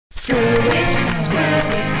Screw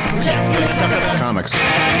it. We're just gonna talk about comics.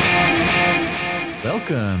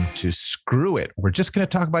 Welcome to Screw It. We're just going to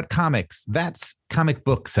talk about comics. That's comic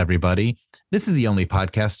books, everybody. This is the only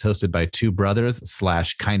podcast hosted by two brothers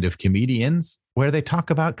 / kind of comedians where they talk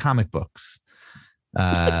about comic books.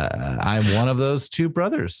 I'm one of those two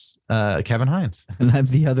brothers, Kevin Hines. And I'm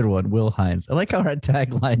the other one, Will Hines. I like how our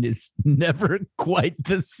tagline is never quite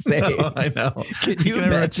the same. No, I know. Can you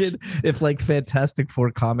imagine if like Fantastic Four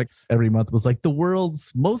Comics every month was like the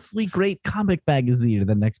world's mostly great comic magazine, and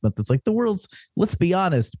the next month it's like the world's, let's be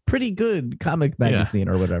honest, pretty good comic magazine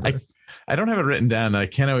or whatever. I don't have it written down. I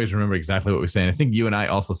can't always remember exactly what we're saying. I think you and I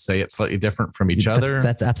also say it slightly different from each other.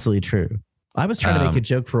 That's absolutely true. I was trying to make a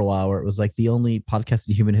joke for a while where it was like the only podcast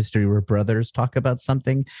in human history where brothers talk about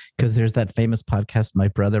something, because there's that famous podcast, My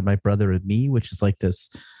Brother and Me, which is like this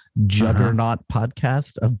juggernaut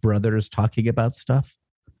podcast of brothers talking about stuff.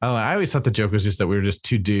 Oh, I always thought the joke was just that we were just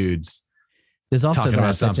two dudes There's also talking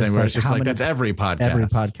about something where it's just how like, many- that's every podcast. every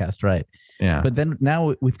podcast, right? Yeah. But then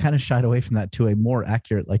now we've kind of shied away from that to a more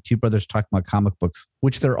accurate, like two brothers talking about comic books,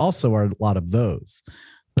 which there also are a lot of those,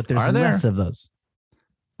 but there's Are there? less of those.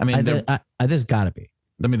 I mean, There's got to be.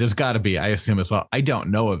 there's got to be, I assume as well. I don't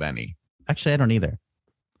know of any. Actually, I don't either.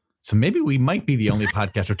 So maybe we might be the only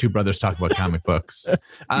podcast where two brothers talk about comic books,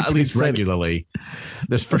 at least regularly.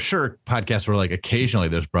 There's for sure podcasts where like occasionally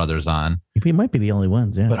there's brothers on, We might be the only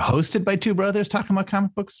ones, yeah. but hosted by two brothers talking about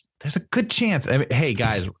comic books, there's a good chance. I mean, hey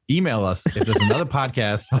guys, email us if there's another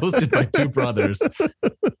podcast hosted by two brothers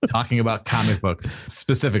talking about comic books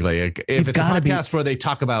specifically. Like, if it's a podcast where they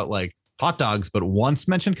talk about like hot dogs, but once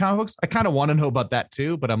mentioned comic books, I kind of want to know about that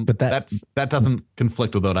too. But that doesn't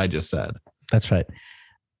conflict with what I just said. That's right.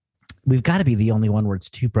 We've got to be the only one where it's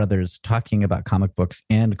two brothers talking about comic books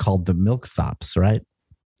and called the Milksops, right?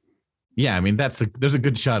 Yeah, I mean there's a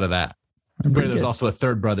good shot of that. Where there's also a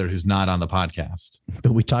third brother who's not on the podcast,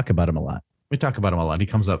 but we talk about him a lot. We talk about him a lot. He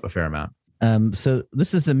comes up a fair amount. So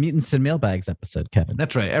this is a Mutants and Mailbags episode, Kevin.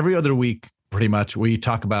 That's right. Every other week, pretty much, we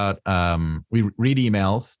talk about we read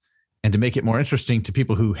emails, and to make it more interesting to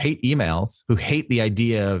people who hate emails, who hate the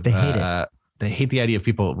idea of they hate the idea of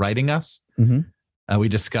people writing us. Mm-hmm. We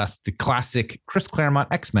discussed the classic Chris Claremont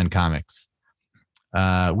X-Men comics.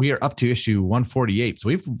 We are up to issue 148. So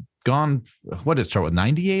we've gone, what did it start with,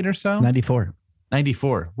 98 or so? 94.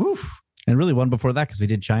 94. Woof. And really one before that, because we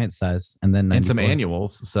did Giant Size and then 94. And some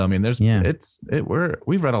annuals. So I mean,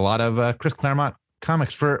 we've read a lot of Chris Claremont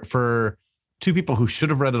comics for two people who should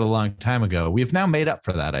have read it a long time ago. We have now made up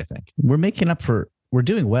for that, I think. We're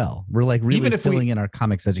doing well. We're like really filling in our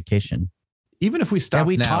comics education. Even if we stop and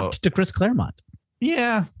we now, talked to Chris Claremont.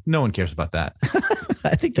 Yeah, no one cares about that.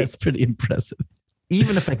 I think that's pretty impressive.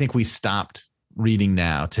 Even if I think we stopped reading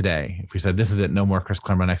now today, if we said this is it, no more Chris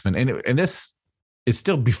Claremont X-Men, and this is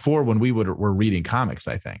still before when we were reading comics,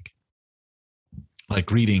 I think,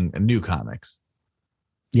 like reading new comics.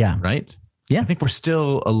 Yeah. Right. Yeah. I think we're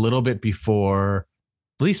still a little bit before,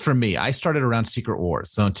 at least for me. I started around Secret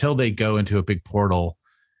Wars, so until they go into a big portal,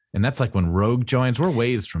 and that's like when Rogue joins. We're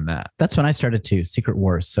ways from that. That's when I started too, Secret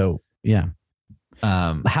Wars. So yeah.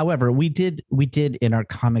 However, we did in our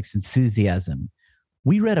comics enthusiasm,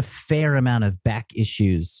 we read a fair amount of back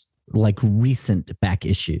issues, like recent back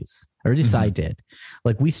issues, or at least I did.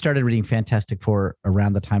 Like we started reading Fantastic Four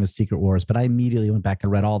around the time of Secret Wars, but I immediately went back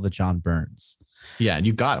and read all the John Byrnes. Yeah, and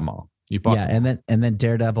you got them all. You bought them. and then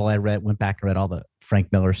Daredevil. Went back and read all the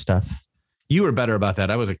Frank Miller stuff. You were better about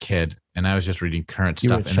that. I was a kid, and I was just reading current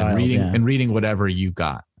stuff and reading whatever you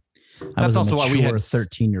got. That's also why we had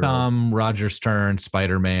 13-year-old. Roger Stern,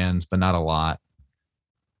 Spider-Mans, but not a lot.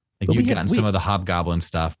 Like you'd gotten some of the Hobgoblin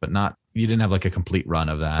stuff, but you didn't have like a complete run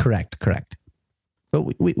of that. Correct. But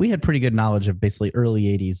we had pretty good knowledge of basically early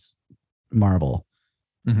 80s Marvel.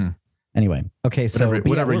 Mm-hmm. Anyway, okay, so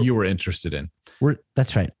whatever you were interested in.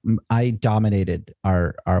 That's right. I dominated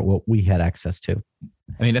our what we had access to.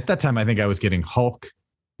 I mean, at that time, I think I was getting Hulk.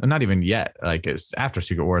 Not even yet. Like after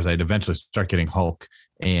Secret Wars, I'd eventually start getting Hulk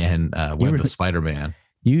and Web of Spider-Man.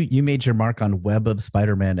 You made your mark on Web of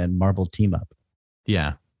Spider-Man and Marvel Team Up.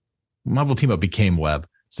 Yeah, Marvel Team Up became Web,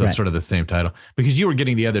 so it's sort of the same title because you were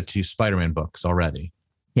getting the other two Spider-Man books already.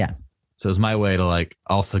 Yeah, so it was my way to like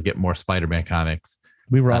also get more Spider-Man comics.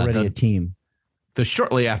 We were already a team.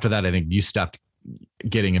 Shortly after that, I think you stopped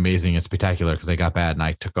getting Amazing and Spectacular because they got bad, and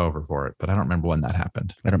I took over for it. But I don't remember when that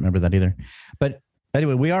happened. I don't remember that either. But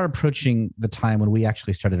anyway, we are approaching the time when we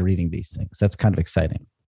actually started reading these things. That's kind of exciting.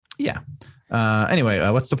 Yeah. Anyway,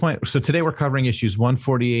 what's the point? So today we're covering issues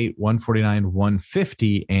 148, 149,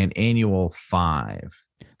 150, and Annual 5.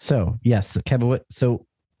 So, yes, Kevin, what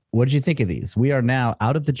did you think of these? We are now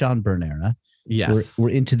out of the John Byrne era. Yes. We're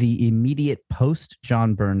into the immediate post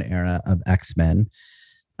John Byrne era of X-Men.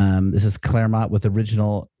 This is Claremont with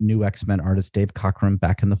original new X-Men artist Dave Cockrum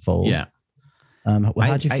back in the fold. Yeah.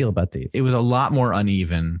 How'd you feel about these? It was a lot more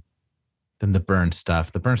uneven than the Byrne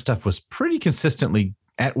stuff. The Byrne stuff was pretty consistently,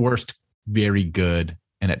 at worst, very good,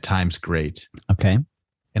 and at times great. Okay.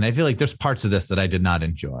 And I feel like there's parts of this that I did not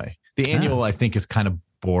enjoy. The annual, I think, is kind of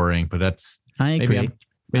boring, but that's I agree.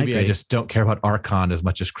 Maybe I just don't care about Archon as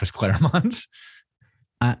much as Chris Claremont.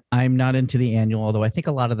 I'm not into the annual, although I think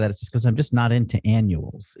a lot of that is just because I'm just not into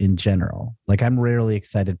annuals in general. Like I'm rarely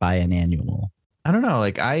excited by an annual. I don't know.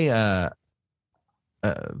 Like I'm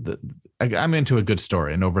into a good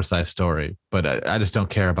story, an oversized story, but I just don't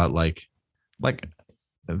care about like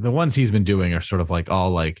the ones he's been doing are sort of like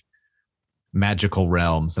all like magical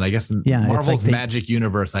realms, and I guess Marvel's magic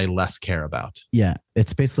universe I less care about. Yeah,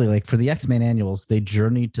 it's basically like for the X-Men annuals, they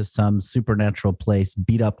journey to some supernatural place,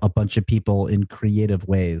 beat up a bunch of people in creative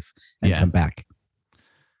ways, and come back.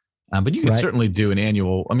 But you could certainly do an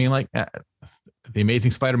annual. I mean, like the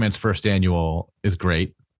Amazing Spider-Man's first annual is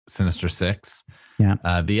great. Sinister Six.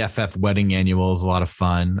 Yeah. The FF Wedding annual is a lot of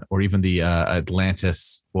fun, or even the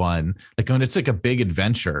Atlantis one. Like when it's like a big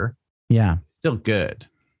adventure. Yeah. Still good.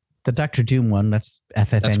 The Doctor Doom one, that's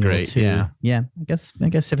FF that's annual great. too. Yeah. Yeah. I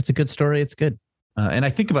guess if it's a good story, it's good. And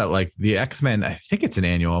I think about like the X-Men, I think it's an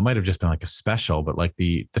annual. It might have just been like a special, but like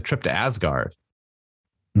the trip to Asgard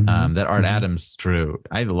that Art Adams drew,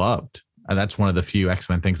 I loved. And that's one of the few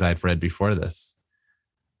X-Men things I had read before this.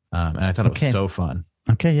 And I thought it was so fun.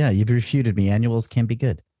 Okay, yeah, you've refuted me. Annuals can be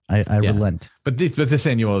good. I relent. But this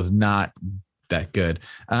annual is not that good.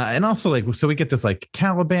 And also, like, so we get this like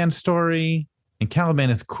Caliban story, and Caliban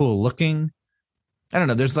is cool looking. I don't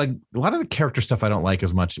know. There's like a lot of the character stuff I don't like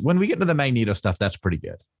as much. When we get into the Magneto stuff, that's pretty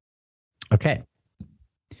good. Okay.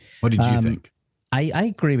 What did you think? I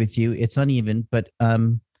agree with you. It's uneven, but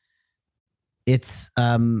it's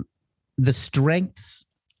the strengths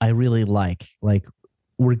I really like. Like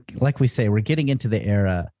we say, we're getting into the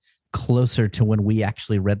era closer to when we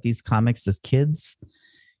actually read these comics as kids.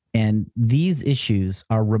 And these issues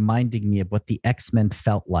are reminding me of what the X-Men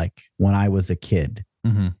felt like when I was a kid,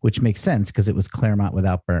 which makes sense because it was Claremont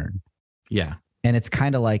without Byrne. Yeah. And it's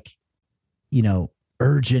kind of like,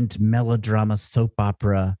 urgent melodrama soap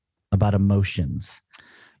opera about emotions.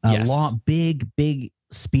 Long, big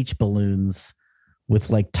speech balloons with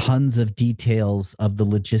like tons of details of the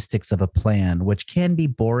logistics of a plan, which can be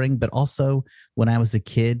boring, but also when I was a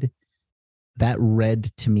kid, that read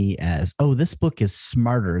to me as, oh, this book is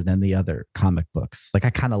smarter than the other comic books. Like I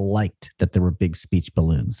kind of liked that there were big speech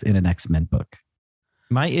balloons in an X-Men book.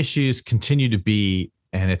 My issues continue to be,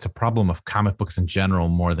 and it's a problem of comic books in general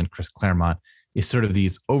more than Chris Claremont, is sort of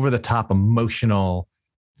these over-the-top emotional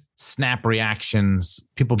snap reactions,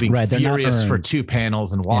 people being furious for 2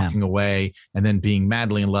 panels and walking away and then being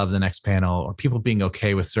madly in love the next panel, or people being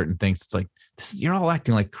okay with certain things. It's like, you're all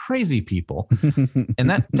acting like crazy people.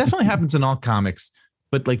 And that definitely happens in all comics,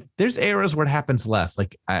 but like there's eras where it happens less.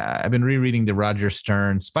 Like I've been rereading the Roger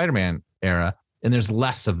Stern Spider-Man era, and there's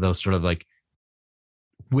less of those sort of like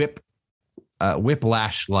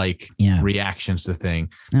whiplash like reactions to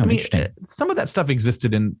thing. I mean, some of that stuff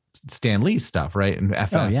existed in Stan Lee's stuff, right? And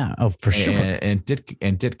FF, for sure. And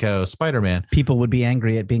Ditko Spider-Man. People would be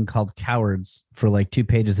angry at being called cowards for like 2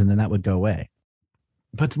 pages, and then that would go away.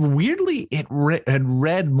 But weirdly, it had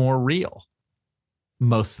read more real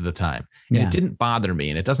most of the time, and it didn't bother me,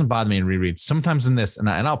 and it doesn't bother me in rereads. Sometimes in this, and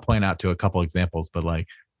I'll point out to a couple examples, but like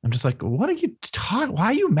I'm just like, what are you talking? Why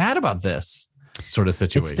are you mad about this sort of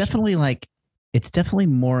situation? It's definitely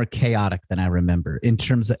more chaotic than I remember in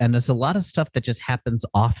terms of, and there's a lot of stuff that just happens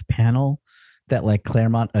off panel that like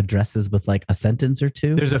Claremont addresses with like a sentence or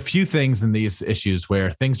 2. There's a few things in these issues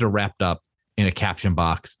where things are wrapped up in a caption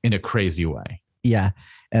box in a crazy way. Yeah.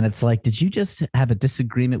 And it's like, did you just have a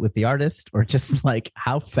disagreement with the artist, or just like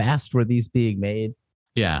how fast were these being made?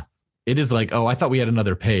 Yeah. It is like, oh, I thought we had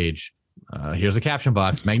another page. Here's a caption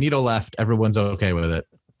box. Magneto left. Everyone's okay with it.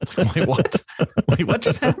 Wait, what? Wait, what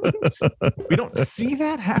just happened? We don't see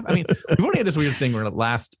that happen. I mean, we've already had this weird thing where the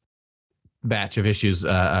last batch of issues,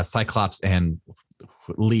 Cyclops and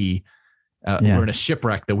Lee were in a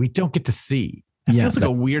shipwreck that we don't get to see. It feels like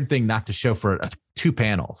a weird thing not to show for 2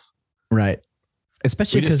 panels. Right.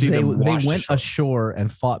 Especially because they went ashore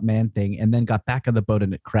and fought Man-Thing and then got back on the boat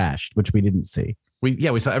and it crashed, which we didn't see.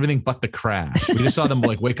 We saw everything but the crash. We just saw them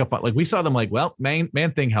like wake up. Like we saw them like, well,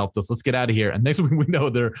 Man-Thing helped us. Let's get out of here. And next thing we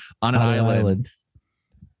know, they're on an island.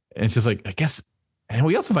 And it's just like, I guess. And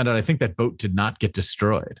we also found out, I think that boat did not get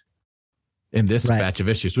destroyed. in this batch of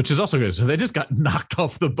issues, which is also good. So they just got knocked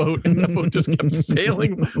off the boat and the boat just kept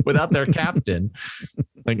sailing without their captain.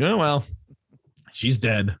 Like, oh, well, she's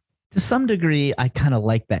dead. To some degree, I kind of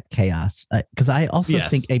like that chaos because I also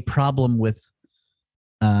think a problem with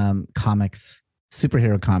comics,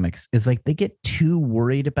 superhero comics, is like they get too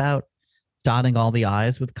worried about dotting all the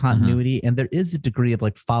I's with continuity. And there is a degree of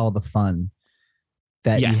like follow the fun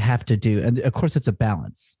that you have to do. And of course, it's a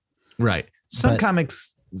balance. Right. Some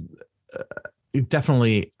comics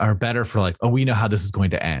definitely are better for like, oh, we know how this is going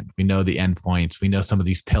to end. We know the end points. We know some of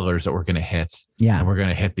these pillars that we're going to hit. Yeah. And we're going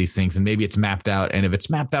to hit these things. And maybe it's mapped out. And if it's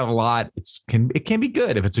mapped out a lot, it can be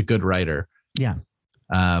good if it's a good writer. Yeah.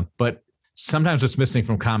 But sometimes what's missing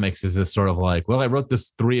from comics is this sort of like, well, I wrote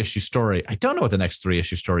this 3-issue story. I don't know what the next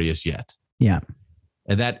 3-issue story is yet. Yeah.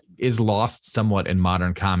 And that is lost somewhat in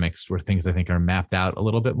modern comics where things I think are mapped out a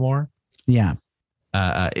little bit more. Yeah.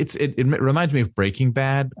 It reminds me of Breaking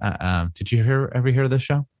Bad. Did you ever hear of this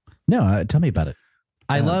show? No, tell me about it.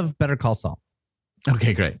 I love Better Call Saul.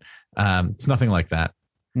 Okay, great. It's nothing like that.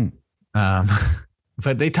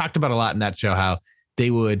 But they talked about a lot in that show how they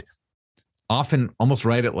would often almost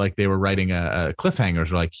write it like they were writing a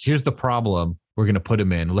cliffhangers. Like, here's the problem we're going to put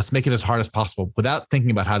him in. Let's make it as hard as possible without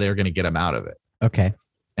thinking about how they were going to get him out of it. Okay.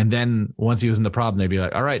 And then once he was in the problem, they'd be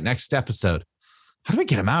like, all right, next episode, how do we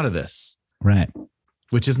get him out of this? Right.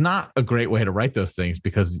 Which is not a great way to write those things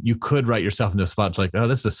because you could write yourself into a spot. It's like, oh,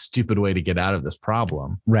 this is a stupid way to get out of this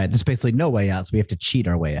problem. Right. There's basically no way out. So we have to cheat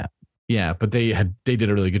our way out. Yeah. But they did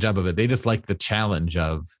a really good job of it. They just liked the challenge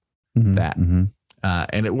of that. Mm-hmm.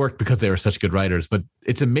 And it worked because they were such good writers, but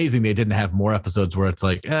it's amazing they didn't have more episodes where it's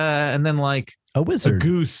like, and then like a wizard, a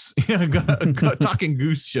goose, a talking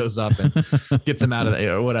goose shows up and gets him out of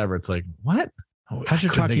or whatever. It's like, what? How's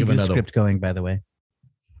your talking goose script going, by the way?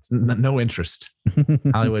 No interest.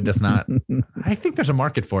 Hollywood does not. I think there's a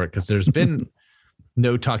market for it because there's been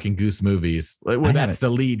no talking goose movies where that's the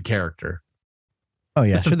lead character. Oh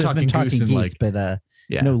yeah, sure, there's been talking geese, like, but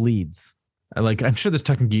no leads. Like, I'm sure there's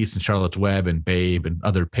Talking Geese and Charlotte's Web and Babe and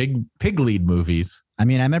other pig lead movies. I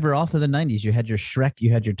mean, I remember all through the 90s, you had your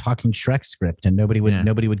talking Shrek script, and nobody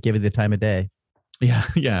would give you the time of day. Yeah,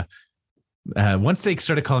 yeah. Once they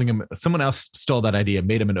started calling him, someone else stole that idea,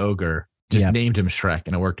 made him an ogre, just named him Shrek,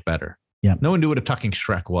 and it worked better. Yeah. No one knew what a talking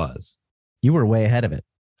Shrek was. You were way ahead of it.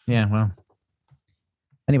 Yeah. Well.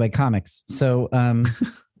 Anyway, comics. So,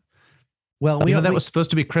 well, that was supposed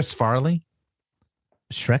to be Chris Farley.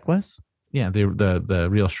 Shrek was. Yeah, the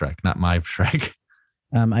real Shrek, not my Shrek.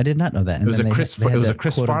 I did not know that. And it was a Chris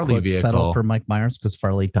Farley vehicle. Settle for Mike Myers because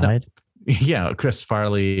Farley died. No. Yeah, Chris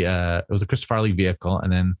Farley. It was a Chris Farley vehicle,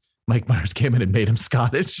 and then Mike Myers came in and made him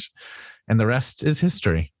Scottish, and the rest is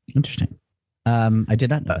history. Interesting. I did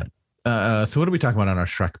not know that. So what are we talking about on our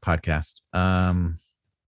Shrek podcast?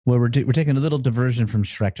 Well, we're taking a little diversion from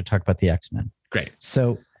Shrek to talk about the X-Men. Great.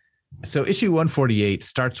 So issue 148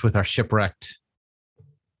 starts with our shipwrecked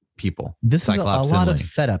people. This is a lot of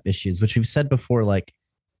setup issues, which we've said before. Like,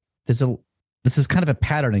 this is kind of a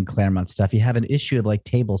pattern in Claremont stuff. You have an issue of like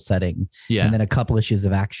table setting, and then a couple issues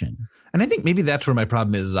of action. And I think maybe that's where my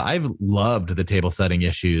problem is. I've loved the table setting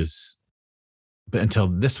issues, but until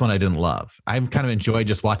this one, I didn't love. I kind of enjoyed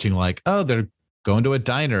just watching like, oh, they're going to a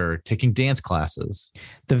diner, taking dance classes.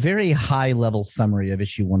 The very high level summary of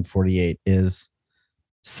issue 148 is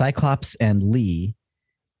Cyclops and Lee,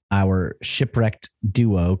 our shipwrecked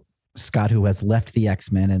duo, Scott, who has left the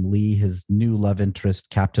X-Men, and Lee, his new love interest,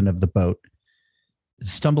 captain of the boat,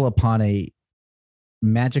 stumble upon a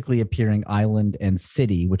magically appearing island and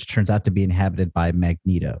city, which turns out to be inhabited by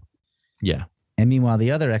Magneto. Yeah. And meanwhile,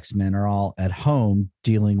 the other X-Men are all at home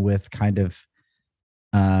dealing with kind of,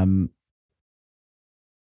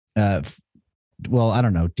 well, I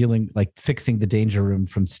don't know, fixing the danger room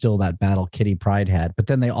from still that battle Kitty Pryde had. But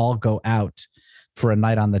then they all go out for a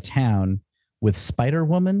night on the town with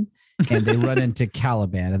Spider-Woman, and they run into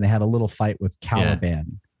Caliban, and they have a little fight with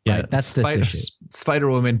Caliban. Yeah, right? That's this issue.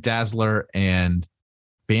 Spider-Woman, Dazzler, and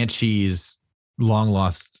Banshee's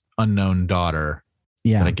long-lost unknown daughter.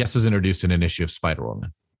 Yeah, that I guess was introduced in an issue of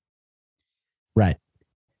Spider-Woman. Right.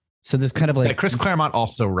 So there's kind of like Chris Claremont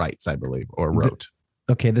also writes, I believe, or wrote.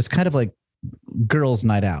 There's kind of like girls'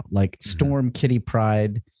 night out, like Storm, Kitty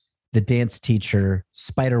Pryde, the dance teacher,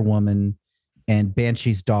 Spider-Woman, and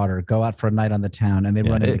Banshee's daughter go out for a night on the town, and they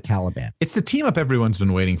run into Caliban. It's the team up everyone's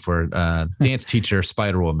been waiting for. Dance teacher,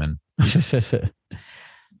 Spider-Woman.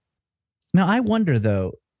 Now, I wonder,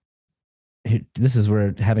 though, this is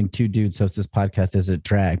where having two dudes host this podcast is a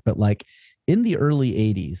drag, but like in the early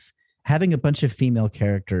 80s, having a bunch of female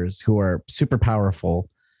characters who are super powerful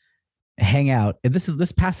hang out. And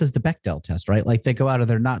this passes the Bechdel test, right? Like they go out and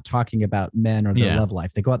they're not talking about men or their love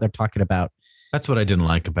life. They go out there talking about. That's what I didn't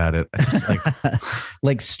like about it. I just,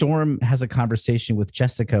 like Storm has a conversation with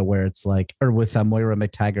Jessica where it's like, or with Moira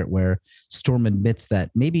McTaggart, where Storm admits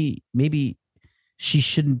that maybe she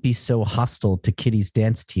shouldn't be so hostile to Kitty's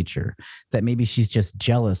dance teacher, that maybe she's just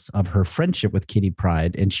jealous of her friendship with Kitty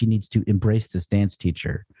Pryde and she needs to embrace this dance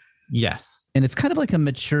teacher. Yes. And it's kind of like a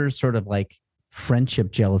mature sort of like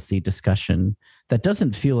friendship jealousy discussion that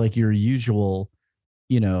doesn't feel like your usual,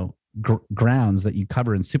 grounds that you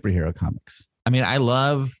cover in superhero comics. I mean, I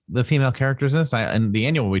love the female characters in this. And the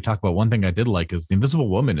annual we talk about, one thing I did like is the Invisible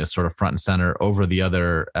Woman is sort of front and center over the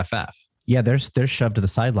other FF. Yeah, they're shoved to the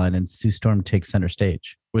sideline, and Sue Storm takes center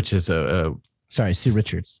stage. Which is Sue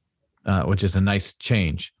Richards. Which is a nice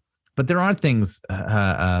change. But there are things,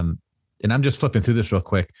 and I'm just flipping through this real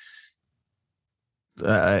quick.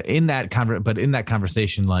 In that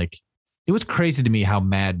conversation, like, it was crazy to me how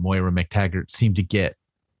mad Moira McTaggart seemed to get.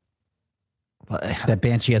 That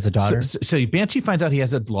Banshee has a daughter. So Banshee finds out he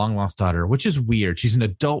has a long lost daughter, which is weird. She's an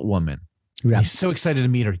adult woman. Yeah. He's so excited to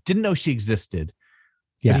meet her. Didn't know she existed.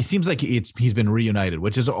 Yeah. But he seems like he's been reunited,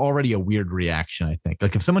 which is already a weird reaction, I think.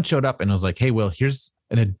 Like if someone showed up and was like, hey, Will, here's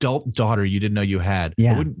an adult daughter you didn't know you had.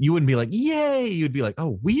 Yeah. You wouldn't be like, yay. You'd be like,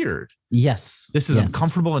 oh, weird. Yes. This is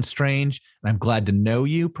uncomfortable and strange. And I'm glad to know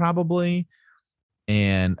you probably.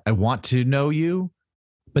 And I want to know you.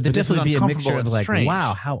 But there'd definitely be a mixture of like, strange.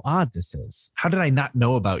 Wow, how odd this is. How did I not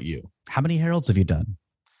know about you? How many Heralds have you done?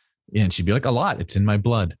 Yeah, and she'd be like, a lot. It's in my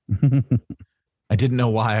blood. I didn't know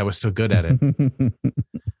why I was so good at it.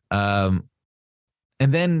 And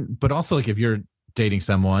then, but also like if you're dating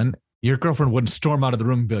someone, your girlfriend wouldn't storm out of the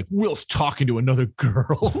room and be like, Will's talking to another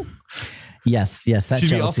girl. Yes. That she'd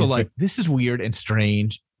be also like, this is weird and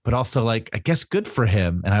strange. But also, like, I guess good for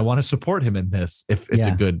him. And I want to support him in this if it's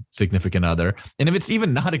a good significant other. And if it's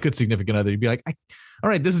even not a good significant other, you'd be like, all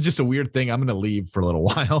right, this is just a weird thing. I'm going to leave for a little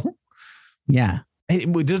while. Yeah.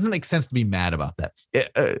 It doesn't make sense to be mad about that.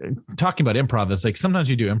 Talking about improv is like sometimes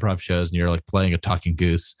you do improv shows and you're like playing a talking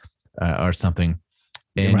goose or something.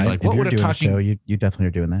 And you're like, what would a talking show? You definitely are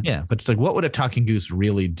doing that. Yeah. But it's like, what would a talking goose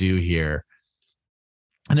really do here?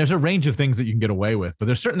 And there's a range of things that you can get away with. But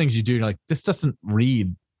there's certain things you do. You're like, this doesn't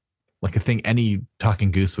read like a thing any talking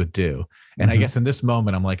goose would do. And I guess in this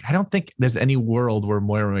moment, I'm like, I don't think there's any world where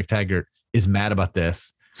Moira McTaggart is mad about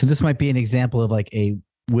this. So this might be an example of like a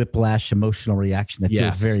whiplash emotional reaction that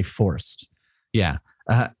feels very forced. Yeah.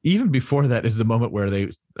 Even before that is the moment where they,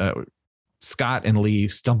 Scott and Lee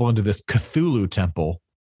stumble into this Cthulhu temple.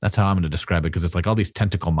 That's how I'm going to describe it. Because it's like all these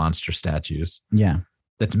tentacle monster statues. Yeah.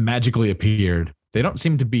 That's magically appeared. They don't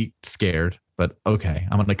seem to be scared, but okay.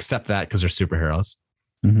 I'm going to accept that because they're superheroes.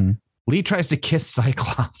 Mm-hmm. Lee tries to kiss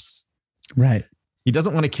Cyclops. Right. He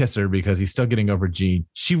doesn't want to kiss her because he's still getting over Jean.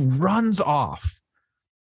 She runs off.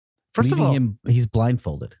 First of all, he's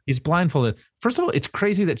blindfolded. He's blindfolded. First of all, it's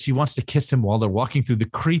crazy that she wants to kiss him while they're walking through the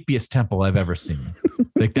creepiest temple I've ever seen.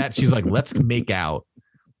 Like that, she's like, let's make out.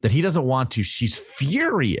 That he doesn't want to. She's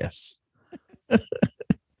furious.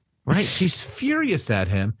 Right? She's furious at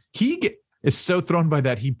him. He is so thrown by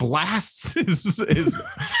that, he blasts his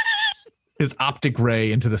optic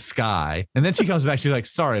ray into the sky. And then she comes back. She's like,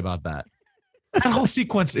 sorry about that. That whole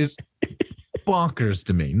sequence is bonkers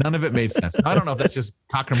to me. None of it made sense. I don't know if that's just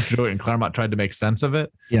Cockrum, Stewart, and Claremont tried to make sense of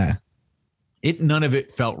it. Yeah. None of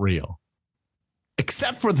it felt real.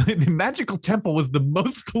 Except for the magical temple was the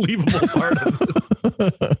most believable part of this.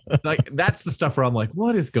 Like, that's the stuff where I'm like,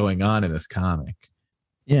 what is going on in this comic?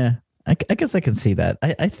 Yeah. I guess I can see that.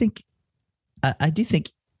 I think, I do think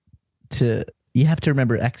you have to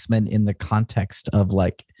remember X-Men in the context of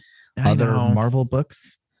like other Marvel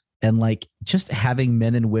books, and like just having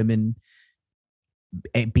men and women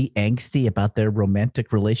be angsty about their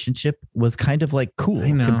romantic relationship was kind of like cool.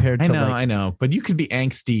 I know, but you could be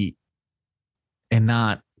angsty and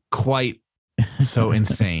not quite so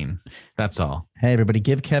insane. That's all. Hey, everybody,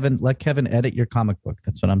 let Kevin edit your comic book.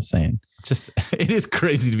 That's what I'm saying. It is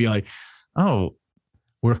crazy to be like, oh,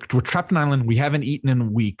 we're trapped in an island. We haven't eaten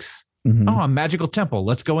in weeks. Mm-hmm. Oh, a magical temple.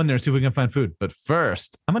 Let's go in there and see if we can find food. But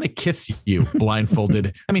first, I'm going to kiss you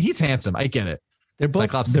blindfolded. I mean, he's handsome. I get it.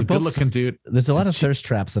 Cyclops is a good-looking dude. There's a lot of thirst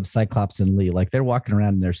traps of Cyclops and Lee. Like they're walking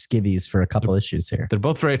around in their skivvies for a couple issues here. They're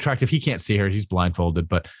both very attractive. He can't see her. He's blindfolded,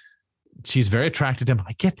 but she's very attracted to him.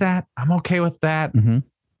 I get that. I'm okay with that. Mm-hmm.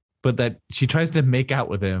 But that she tries to make out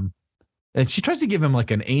with him. And she tries to give him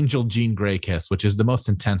like an Angel Jean Grey kiss, which is the most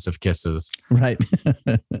intense of kisses. Right.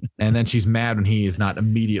 And then she's mad when he is not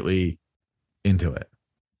immediately into it.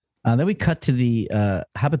 Then we cut to the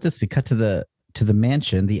how about this? We cut to the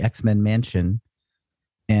mansion, the X-Men mansion.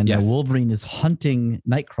 and Yes. Wolverine is hunting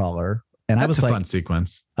Nightcrawler. And That's I was a like, fun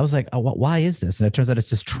sequence. I was like, oh, why is this? And it turns out it's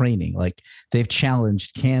just training. Like they've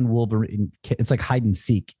challenged, can Wolverine? It's like hide and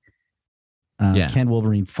seek. Can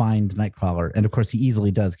Wolverine find Nightcrawler? And of course, he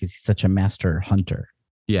easily does because he's such a master hunter.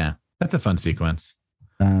 Yeah, that's a fun sequence.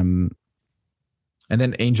 Um, And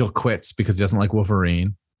then Angel quits because he doesn't like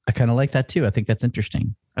Wolverine. I kind of like that too. I think that's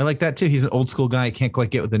interesting. I like that too. He's an old school guy. He can't quite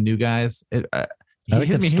get with the new guys. I like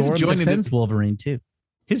that Storm defends Wolverine too.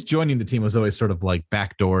 His joining the team was always sort of like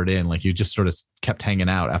backdoored in. Like you just sort of kept hanging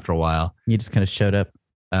out after a while. You just kind of showed up.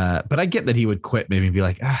 But I get that he would quit maybe and be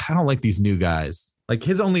like, I don't like these new guys. Like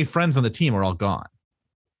his only friends on the team are all gone.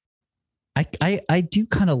 I do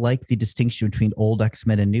kind of like the distinction between old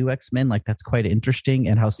X-Men and new X-Men. Like that's quite interesting,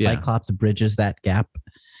 and how Cyclops bridges that gap.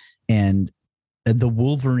 And the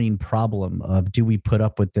Wolverine problem of, do we put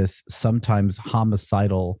up with this sometimes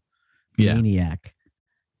homicidal maniac,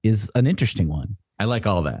 is an interesting one. I like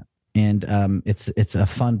all that. And it's a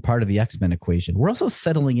fun part of the X-Men equation. We're also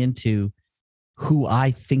settling into who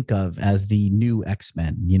I think of as the new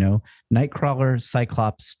X-Men, you know, Nightcrawler,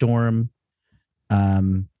 Cyclops, Storm,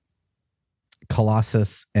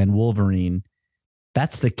 Colossus, and Wolverine.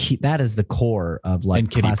 That's the key. That is the core of like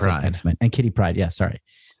Kitty Pryde. X-Men. And Kitty Pryde. Yeah, sorry.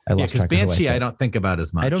 Because Banshee, I don't think about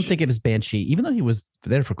as much. I don't think of it as Banshee, even though he was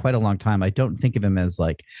there for quite a long time. I don't think of him as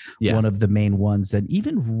like one of the main ones. And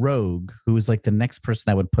even Rogue, who is like the next person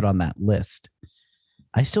I would put on that list,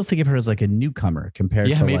 I still think of her as like a newcomer compared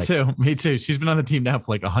to me too. Me too. She's been on the team now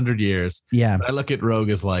for like 100 years. Yeah. But I look at Rogue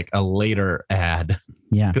as like a later ad.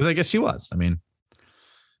 Yeah. Because I guess she was. I mean.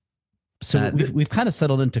 So we've kind of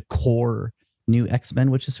settled into core new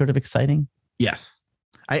X-Men, which is sort of exciting. Yes.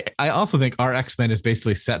 I also think our X-Men is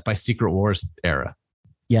basically set by Secret Wars era.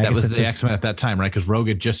 Yeah. That was the X-Men at that time, right? Because Rogue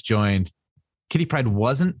had just joined. Kitty Pryde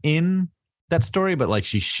wasn't in that story, but like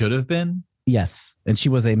she should have been. Yes. And she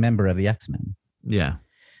was a member of the X-Men. Yeah.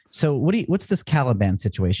 So what's this Caliban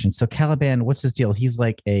situation? So Caliban, what's his deal? He's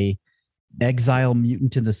like a exile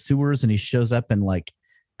mutant in the sewers, and he shows up and like,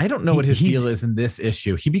 I don't know what his deal is in this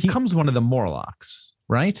issue. He becomes one of the Morlocks,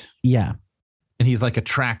 right? Yeah. And he's like a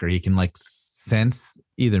tracker. He can like sense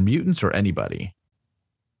either mutants or anybody.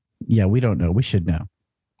 Yeah, we don't know. We should know.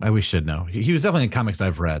 We should know. He was definitely in comics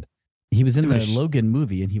I've read. He was in the Logan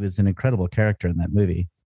movie, and he was an incredible character in that movie.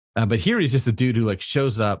 But here he's just a dude who like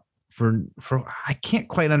shows up for I can't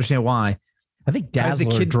quite understand why. I think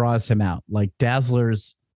Dazzler draws him out. Like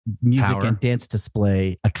Dazzler's music and dance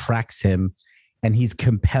display attracts him, and he's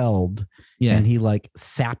compelled. Yeah. And he like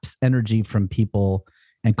saps energy from people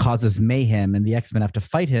and causes mayhem, and the X-Men have to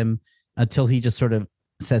fight him until he just sort of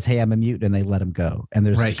says, "Hey, I'm a mutant," and they let him go. And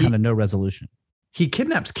there's kind of no resolution. He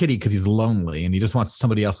kidnaps Kitty because he's lonely and he just wants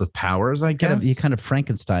somebody else with powers, I guess. He kind of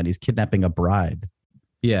Frankenstein. He's kidnapping a bride.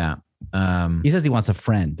 Yeah. He says he wants a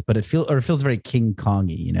friend, but it feels very King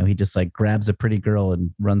Kong-y. You know, he just like grabs a pretty girl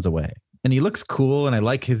and runs away. And he looks cool. And I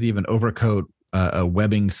like his even overcoat, a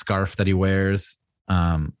webbing scarf that he wears.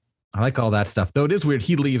 I like all that stuff, though. It is weird.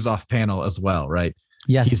 He leaves off panel as well, right?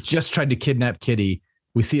 Yes. He's just tried to kidnap Kitty.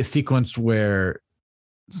 We see a sequence where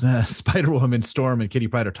Spider-Woman, Storm, and Kitty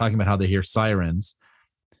Pryde are talking about how they hear sirens.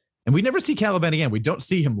 And we never see Caliban again. We don't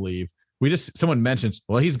see him leave. Someone mentions,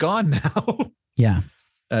 well, he's gone now. Yeah.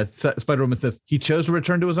 Spider-Woman says he chose to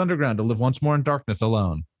return to his underground to live once more in darkness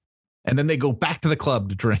alone. And then they go back to the club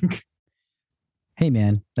to drink. Hey,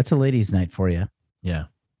 man, that's a ladies' night for you. Yeah.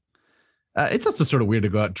 It's also sort of weird to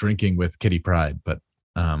go out drinking with Kitty Pryde, but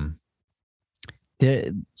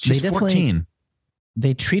she's 14.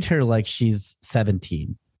 They treat her like she's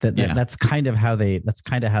 17. That's kind of how they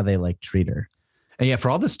like treat her. And yeah, for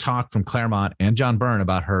all this talk from Claremont and John Byrne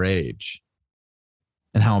about her age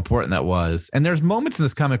and how important that was. And there's moments in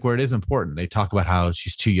this comic where it is important. They talk about how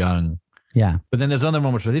she's too young. Yeah. But then there's other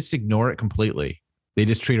moments where they just ignore it completely. They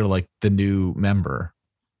just treat her like the new member.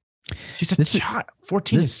 She's a child.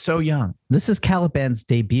 14 is so young. This is Caliban's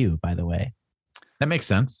debut, by the way. That makes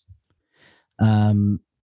sense.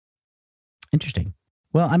 Interesting.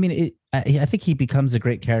 Well, I mean, I think he becomes a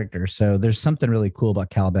great character. So there's something really cool about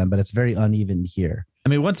Caliban, but it's very uneven here. I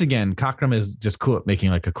mean, once again, Cockrum is just cool at making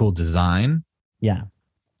like a cool design. Yeah.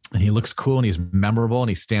 And he looks cool and he's memorable and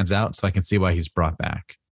he stands out. So I can see why he's brought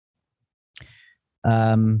back.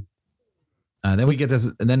 Then we get this,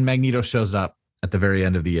 and then Magneto shows up at the very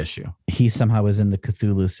end of the issue. He somehow is in the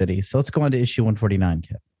Cthulhu city. So let's go on to issue 149,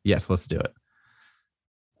 Kip. Yes, let's do it.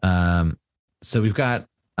 So we've got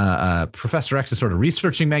Professor X is sort of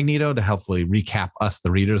researching Magneto to helpfully recap us,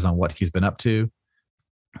 the readers, on what he's been up to.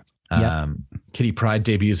 Kitty Pryde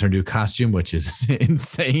debuts her new costume, which is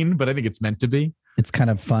insane, but I think it's meant to be. It's kind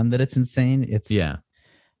of fun that it's insane.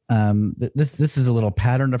 This is a little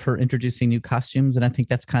pattern of her introducing new costumes, and I think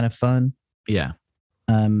that's kind of fun. Yeah.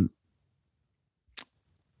 I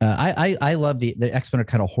love the X-Men are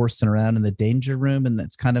kind of horsing around in the danger room, and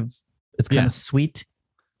it's kind of sweet.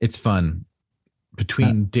 It's fun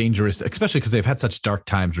between dangerous, especially because they've had such dark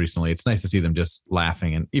times recently. It's nice to see them just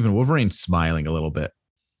laughing, and even Wolverine smiling a little bit.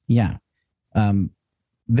 Yeah.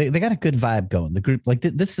 They got a good vibe going. The group, like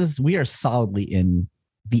we are solidly in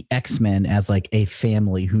the X-Men as like a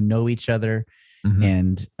family who know each other. Mm-hmm.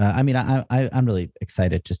 And I'm really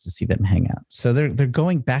excited just to see them hang out. So they're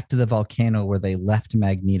going back to the volcano where they left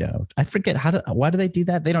Magneto. I forget why do they do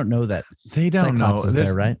that? They don't know that. They don't know.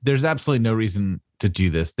 There, right? There's absolutely no reason to do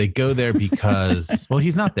this. They go there because, well,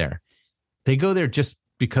 he's not there. They go there just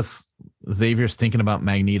because Xavier's thinking about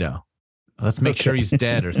Magneto. Let's make sure he's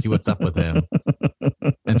dead or see what's up with him.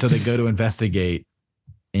 And so they go to investigate.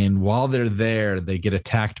 And while they're there, they get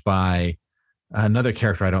attacked by another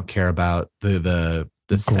character I don't care about, the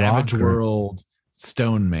Savage World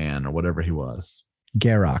Stone Man or whatever he was.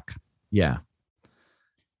 Garrock. Yeah.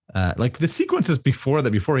 Like the sequences before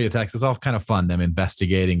he attacks is all kind of fun. Them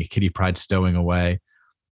investigating, Kitty Pryde stowing away.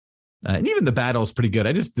 And even the battle is pretty good.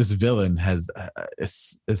 This villain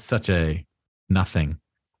is such a nothing.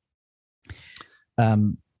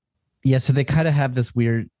 Yeah, so they kind of have this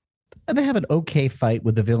weird, they have an okay fight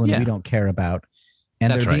with the villain we don't care about.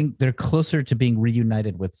 And they're closer to being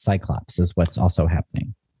reunited with Cyclops is what's also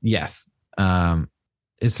happening. Yes.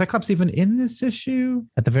 Is Cyclops even in this issue?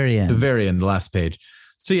 At the very end. The last page.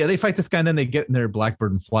 So yeah, they fight this guy and then they get in their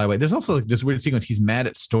Blackbird and fly away. There's also like this weird sequence. He's mad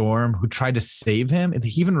at Storm who tried to save him. And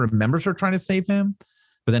he even remembers her trying to save him.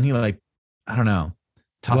 But then he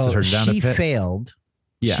tosses her down a pit. She failed.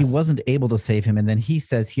 Yes. She wasn't able to save him. And then he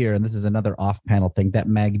says here, and this is another off-panel thing, that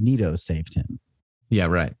Magneto saved him. Yeah,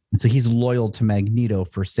 right. And so he's loyal to Magneto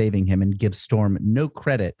for saving him and gives Storm no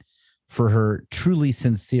credit for her truly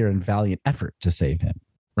sincere and valiant effort to save him.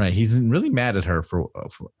 Right. He's really mad at her for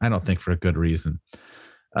I don't think for a good reason.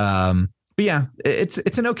 But yeah,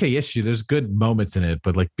 it's an okay issue. There's good moments in it,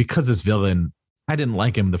 but like because this villain, I didn't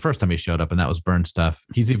like him the first time he showed up, and that was Burn Stuff.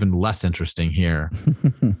 He's even less interesting here.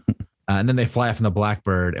 And then they fly off in the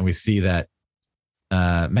Blackbird, and we see that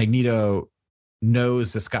Magneto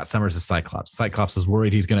knows that Scott Summers is Cyclops. Cyclops is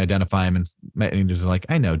worried he's going to identify him, and Magneto's like,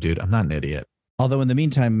 I know, dude, I'm not an idiot. Although in the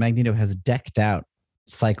meantime, Magneto has decked out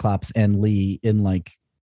Cyclops and Lee in like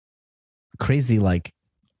crazy, like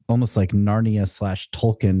almost like Narnia /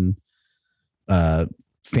 Tolkien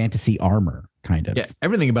fantasy armor, kind of. Yeah,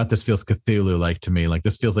 everything about this feels Cthulhu-like to me. Like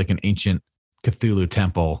this feels like an ancient Cthulhu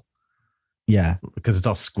temple. Yeah. Because it's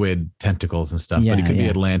all squid tentacles and stuff, but it could be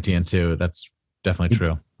Atlantean too. That's definitely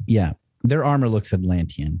true. Yeah. Their armor looks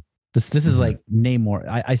Atlantean. This is like Namor.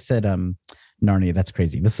 I said Narnia. That's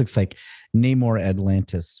crazy. This looks like Namor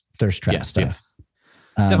Atlantis thirst trap stuff. Yes.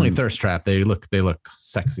 Definitely thirst trap. They look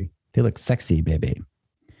sexy. They look sexy, baby.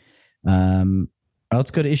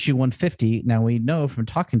 Let's go to issue 150. Now we know from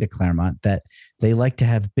talking to Claremont that they like to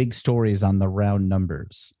have big stories on the round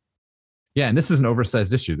numbers. Yeah, and this is an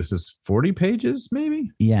oversized issue. This is 40 pages,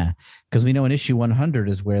 maybe? Yeah, because we know in issue 100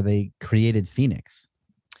 is where they created Phoenix.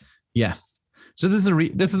 Yes. So this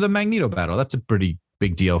is a Magneto battle. That's a pretty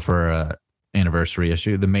big deal for an anniversary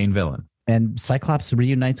issue, the main villain. And Cyclops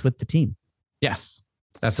reunites with the team. Yes.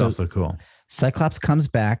 That's also cool. Cyclops comes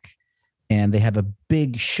back, and they have a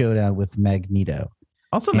big showdown with Magneto.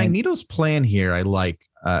 Also, Magneto's plan here, I like,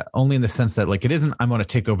 only in the sense that like it isn't I'm going to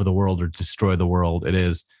take over the world or destroy the world. It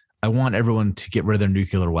is I want everyone to get rid of their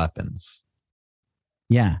nuclear weapons.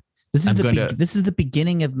 Yeah. This is the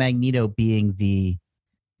beginning of Magneto being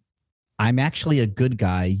I'm actually a good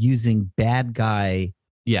guy using bad guy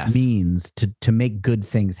means to make good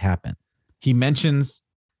things happen. He mentions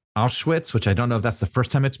Auschwitz, which I don't know if that's the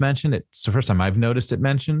first time it's mentioned. It's the first time I've noticed it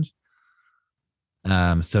mentioned.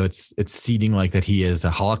 So it's seeding like that he is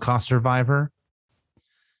a Holocaust survivor.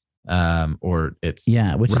 Or it's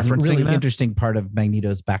which is a really interesting part of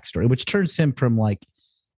Magneto's backstory, which turns him from like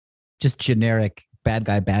just generic bad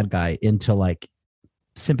guy into like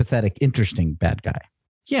sympathetic, interesting bad guy.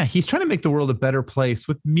 Yeah, he's trying to make the world a better place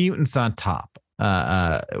with mutants on top.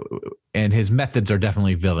 And his methods are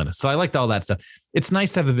definitely villainous. So I liked all that stuff. It's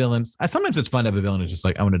nice to have a villain. Sometimes it's fun to have a villain who's just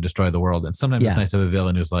like, I want to destroy the world. And sometimes it's nice to have a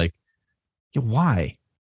villain who's like, why?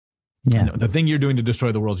 Yeah. The thing you're doing to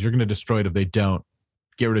destroy the world is you're going to destroy it if they don't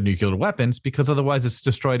get rid of nuclear weapons, because otherwise it's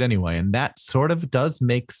destroyed anyway. And that sort of does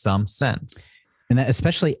make some sense. And that,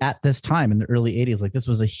 especially at this time in the early 80s, like this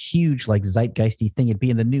was a huge like zeitgeisty thing. It'd be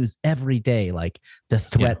in the news every day. Like the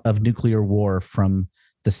threat of nuclear war from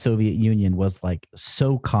the Soviet Union was like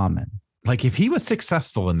so common. like if he was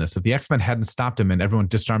successful in this, if the X-Men hadn't stopped him and everyone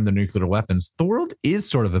disarmed their nuclear weapons, the world is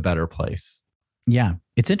sort of a better place. Yeah,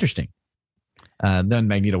 it's interesting. Then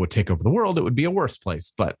Magneto would take over the world. It would be a worse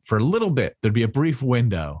place. But for a little bit, there'd be a brief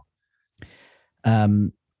window.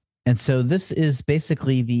 And so this is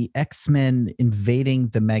basically the X-Men invading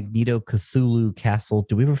the Magneto Cthulhu castle.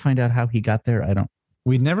 Do we ever find out how he got there?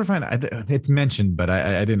 We never find out. It's mentioned, but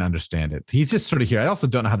I didn't understand it. He's just sort of here. I also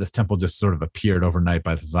don't know how this temple just sort of appeared overnight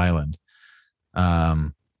by this island.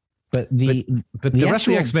 But the rest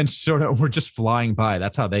of the X-Men sort of were just flying by.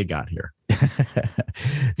 That's how they got here.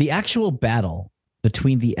 The actual battle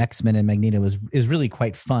between the X-Men and Magneto is really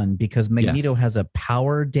quite fun because Magneto has a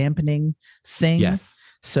power dampening thing. Yes.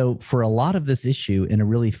 So for a lot of this issue, in a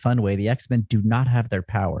really fun way, the X-Men do not have their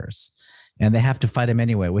powers and they have to fight him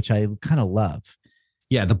anyway, which I kind of love.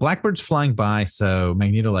 Yeah, the Blackbird's flying by, so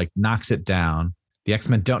Magneto like knocks it down. The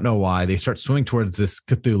X-Men don't know why. They start swimming towards this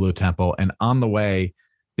Cthulhu temple, and on the way,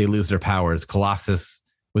 they lose their powers. Colossus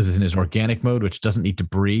was in his organic mode, which doesn't need to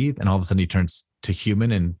breathe, and all of a sudden he turns to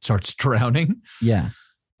human and starts drowning. Yeah.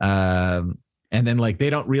 And then like they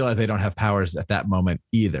don't realize they don't have powers at that moment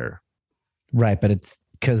either. Right, but it's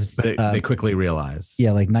because they quickly realize.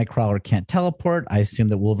 Yeah, like Nightcrawler can't teleport. I assume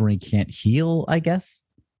that Wolverine can't heal, I guess.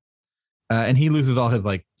 And he loses all his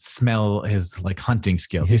like smell, his like hunting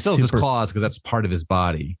skills. He still has his claws because that's part of his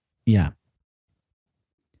body. Yeah.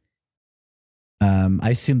 I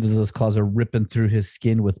assume that those claws are ripping through his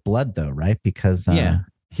skin with blood, though, right? Because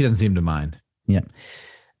he doesn't seem to mind. Yeah.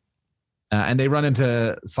 And they run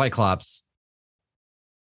into Cyclops,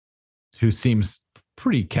 who seems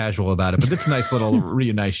pretty casual about it, but it's a nice little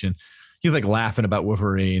reunition. He's like laughing about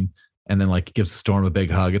Wolverine, and then like gives Storm a big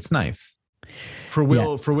hug. It's nice. For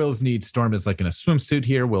Will's needs, Storm is like in a swimsuit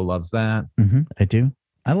here. Will loves that. Mm-hmm, I do.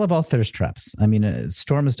 I love all thirst traps. I mean,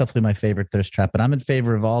 Storm is definitely my favorite thirst trap, but I'm in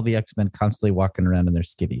favor of all the X-Men constantly walking around in their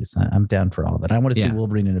skivvies. I'm down for all that. I want to see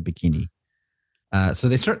Wolverine in a bikini. So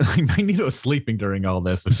they start, like, Magneto is sleeping during all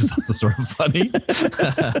this, which is also sort of funny.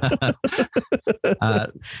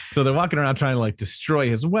 So they're walking around trying to like destroy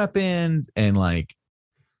his weapons and like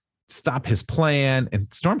stop his plan.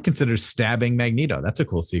 And Storm considers stabbing Magneto. That's a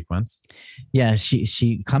cool sequence. Yeah,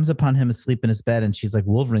 she comes upon him asleep in his bed, and she's like,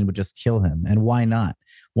 Wolverine would just kill him. And why not?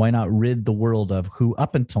 Why not rid the world of who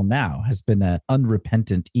up until now has been an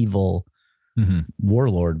unrepentant, evil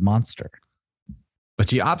warlord monster? But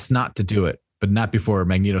she opts not to do it, but not before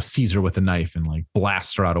Magneto sees her with a knife and like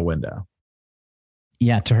blasts her out a window.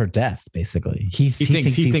 Yeah, to her death, basically. He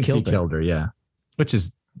thinks he killed her. Yeah. Which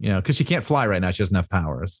is, because she can't fly right now. She doesn't have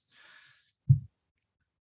powers.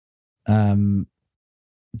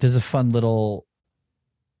 There's a fun little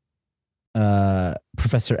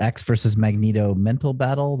Professor X versus Magneto mental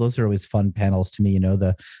battle. Those are always fun panels to me,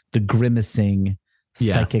 the grimacing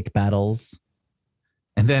psychic battles.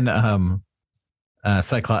 And then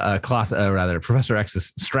Professor X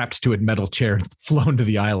is strapped to a metal chair and flown to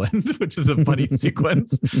the island, which is a funny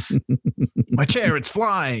sequence. My chair, it's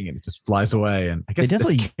flying, and it just flies away. And I guess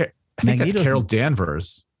that's Carol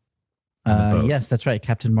Danvers. Yes, that's right.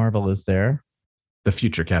 Captain Marvel is there. The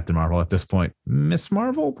future Captain Marvel at this point. Miss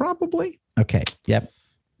Marvel, probably. Okay. Yep.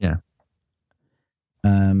 Yeah.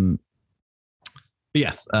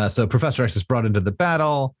 Yes. So Professor X is brought into the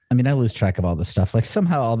battle. I mean, I lose track of all this stuff. Like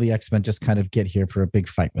somehow all the X-Men just kind of get here for a big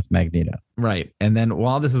fight with Magneto. Right. And then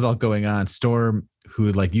while this is all going on, Storm,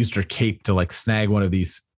 who like used her cape to like snag one of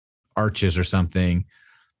these arches or something,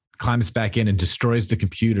 climbs back in and destroys the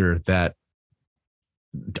computer that,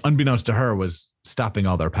 unbeknownst to her, was stopping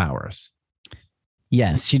all their powers.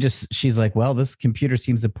 Yes, she's like, well, this computer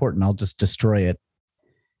seems important. I'll just destroy it.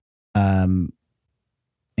 And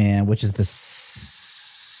which is the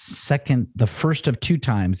first of two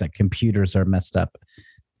times that computers are messed up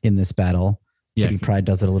in this battle. Yeah. Kitty Pryde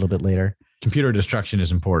does it a little bit later. Computer destruction is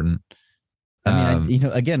important. I mean,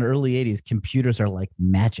 again, early 80s, computers are like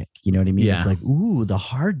magic. You know what I mean? Yeah. It's like, ooh, the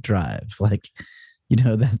hard drive. Like,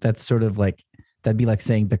 that's sort of like, that'd be like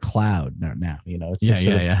saying the cloud now, it's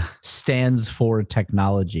just stands for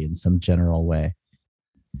technology in some general way.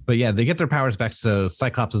 But yeah, they get their powers back. So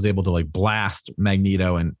Cyclops is able to like blast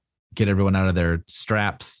Magneto and get everyone out of their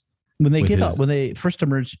straps. When they first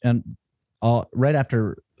emerge, and right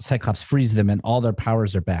after Cyclops frees them and all their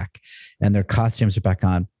powers are back and their costumes are back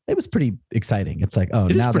on, it was pretty exciting. It's like,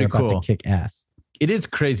 now they're about to kick ass. It is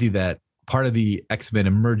crazy that part of the X-Men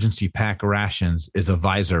emergency pack rations is a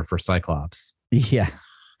visor for Cyclops. Yeah.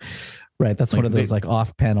 Right. That's like one of those like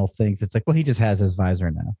off-panel things. It's like, well, he just has his visor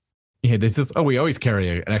now. Yeah, this is, we always carry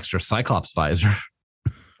an extra Cyclops visor.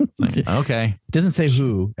 Like, okay. It doesn't say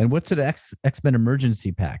who. And what's an X-Men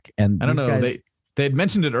emergency pack? And I don't know. They had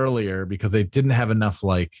mentioned it earlier because they didn't have enough,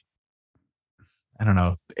 like, I don't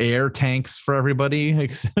know, air tanks for everybody.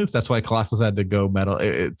 That's why Colossus had to go metal.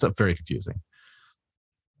 It's very confusing.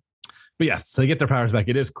 But yes, so they get their powers back.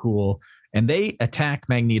 It is cool. And they attack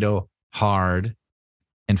Magneto hard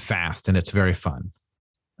and fast, and it's very fun.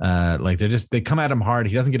 Like they come at him hard.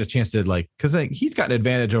 He doesn't get a chance to, like, because he's got an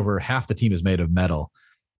advantage over half the team is made of metal,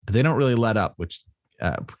 but they don't really let up, which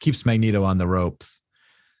keeps Magneto on the ropes.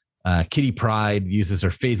 Kitty Pryde uses her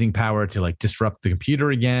phasing power to, like, disrupt the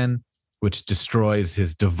computer again, which destroys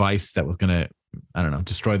his device that was going to, I don't know,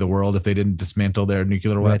 destroy the world if they didn't dismantle their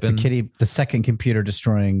nuclear weapons. So the second computer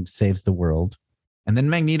destroying saves the world. And then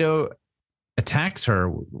Magneto attacks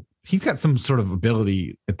her. He's got some sort of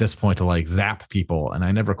ability at this point to, like, zap people. And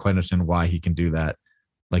I never quite understand why he can do that.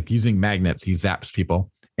 Like, using magnets, he zaps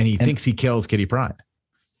people. And he thinks he kills Kitty Pryde.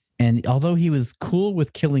 And although he was cool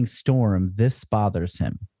with killing Storm, this bothers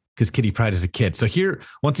him. Because Kitty Pryde is a kid. So here,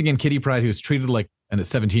 once again, Kitty Pryde, who's treated like a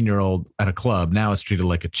 17-year-old at a club, now is treated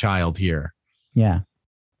like a child here. Yeah.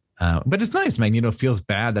 But it's nice. Magneto feels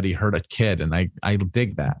bad that he hurt a kid, and I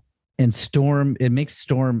dig that. And Storm, it makes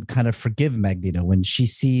Storm kind of forgive Magneto when she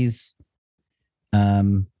sees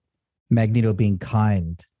Magneto being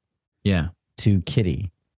kind to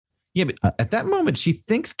Kitty. Yeah, but at that moment, she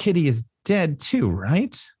thinks Kitty is dead too,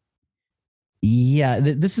 right? Yeah,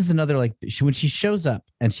 this is another, like, when she shows up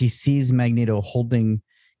and she sees Magneto holding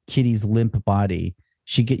Kitty's limp body,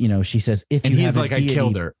 she says, "If you have a deity," I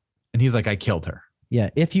killed her, and he's like, "I killed her."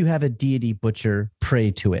 Yeah, "If you have a deity, butcher,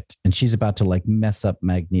 pray to it." And she's about to, like, mess up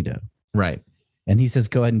Magneto, right? And he says,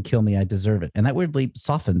 "Go ahead and kill me, I deserve it." And that weirdly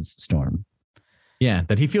softens Storm. Yeah,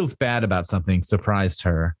 that he feels bad about something surprised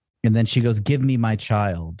her. And then she goes, "Give me my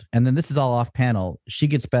child." And then this is all off panel. She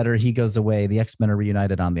gets better. He goes away. The X-Men are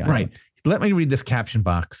reunited on the island. Right. Let me read this caption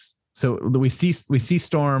box. So we see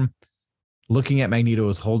Storm looking at Magneto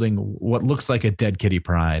as holding what looks like a dead Kitty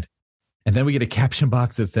Pryde. And then we get a caption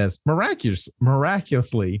box that says,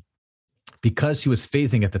 miraculously, because she was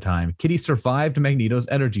phasing at the time, Kitty survived Magneto's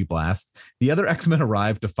energy blast. The other X-Men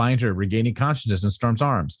arrived to find her regaining consciousness in Storm's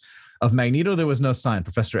arms. Of Magneto, there was no sign.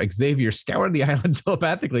 Professor Xavier scoured the island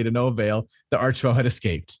telepathically to no avail. The archfoe had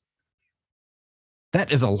escaped.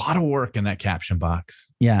 That is a lot of work in that caption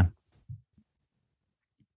box. Yeah.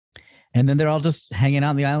 And then they're all just hanging out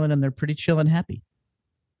on the island, and they're pretty chill and happy.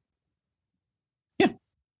 Yeah.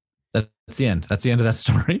 That's the end. That's the end of that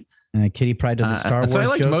story. Kitty Pryde does a Star Wars joke. I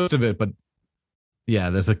like joke. most of it, but yeah,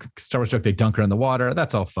 there's a Star Wars joke. They dunk her in the water.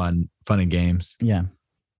 That's all fun and games. Yeah.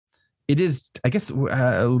 It is, I guess,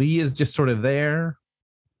 Lee is just sort of there.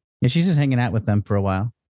 Yeah, she's just hanging out with them for a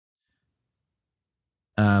while.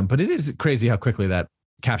 But it is crazy how quickly that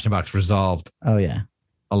caption box resolved. Oh, yeah.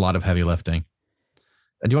 A lot of heavy lifting.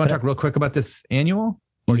 Do you want to talk real quick about this annual?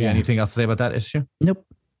 Or do you have anything else to say about that issue? Nope.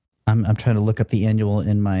 I'm trying to look up the annual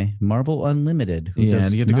in my Marvel Unlimited. Yeah,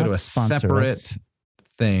 and you have to go to a separate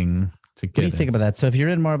thing to get. What do you think about that? So if you're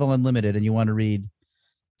in Marvel Unlimited and you want to read,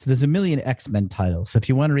 so there's a million X-Men titles. So if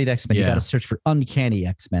you want to read X-Men, you got to search for Uncanny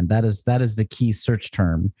X-Men. That is the key search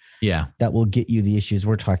term. Yeah. That will get you the issues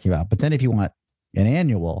we're talking about. But then if you want an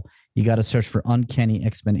annual, you got to search for Uncanny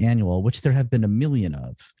X-Men Annual, which there have been a million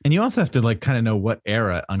of. And you also have to, like, kind of know what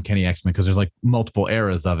era Uncanny X-Men, because there's, like, multiple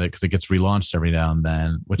eras of it, because it gets relaunched every now and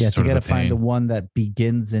then. Which is sort you got to find the one that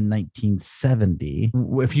begins in 1970.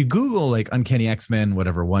 If you Google, like, Uncanny X-Men,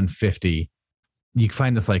 whatever, 150, you can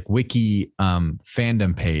find this, like, wiki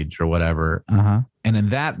fandom page or whatever. And in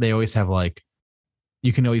that, they always have, like,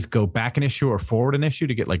 you can always go back an issue or forward an issue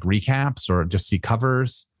to get, like, recaps or just see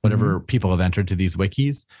covers, whatever people have entered to these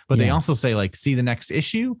wikis. But they also say, like, see the next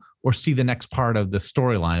issue or see the next part of the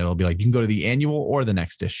storyline. It'll be like, you can go to the annual or the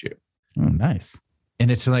next issue. Oh, nice. And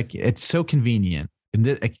it's like, it's so convenient.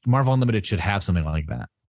 And Marvel Unlimited should have something like that,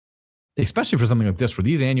 especially for something like this, where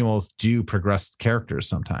these annuals do progress characters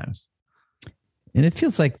sometimes. And it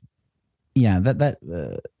feels like, that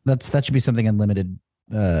should be something Unlimited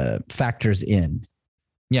factors in.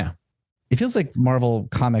 Yeah. It feels like Marvel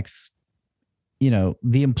Comics,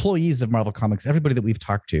 the employees of Marvel Comics, everybody that we've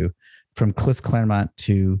talked to, from Chris Claremont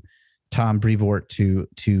to Tom Brevoort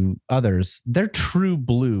to others, they're true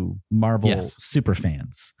blue Marvel super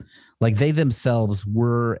fans. Like, they themselves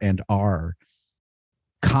were and are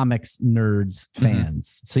comics nerds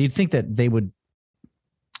fans. So you'd think that they would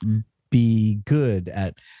be good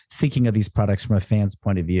at thinking of these products from a fan's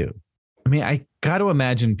point of view. I mean, I got to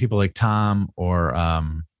imagine people like Tom or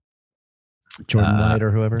Jordan White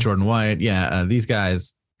or whoever. Jordan White. Yeah. These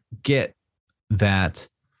guys get that.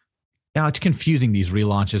 It's confusing, these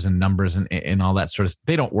relaunches and numbers and all that sort of.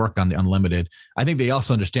 They don't work on the Unlimited. I think they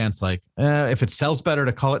also understand it's like, if it sells better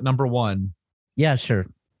to call it number one. Yeah, sure.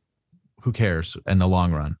 Who cares in the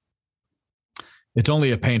long run? It's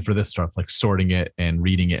only a pain for this stuff, like sorting it and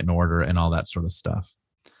reading it in order and all that sort of stuff.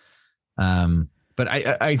 But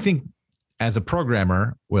I think as a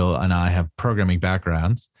programmer, Will and I have programming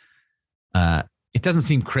backgrounds. It doesn't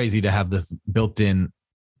seem crazy to have this built in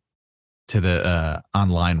to the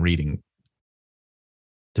online reading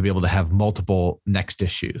to be able to have multiple next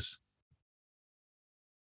issues.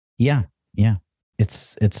 Yeah.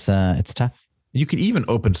 It's tough. You could even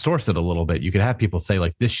open source it a little bit. You could have people say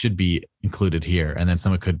like, this should be included here. And then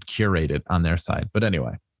someone could curate it on their side. But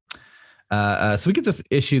anyway, so we get this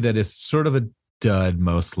issue that is sort of a dud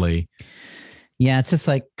mostly. Yeah. It's just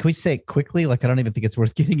like, can we say it quickly? Like, I don't even think it's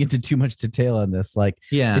worth getting into too much detail on this. Like,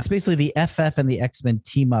 yeah, it's basically the FF and the X-Men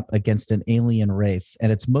team up against an alien race.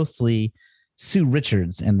 And it's mostly Sue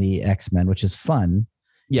Richards and the X-Men, which is fun.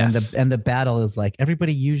 Yes. And the battle is like,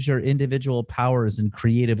 everybody use your individual powers in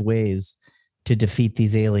creative ways to defeat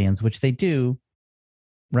these aliens, which they do,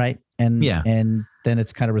 right? And and then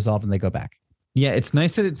it's kind of resolved and they go back. Yeah, it's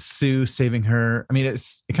nice that it's Sue saving her. I mean, it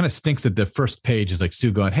kind of stinks that the first page is like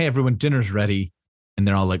Sue going, "Hey, everyone, dinner's ready," and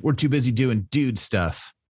they're all like, "We're too busy doing dude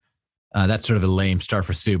stuff." That's sort of a lame start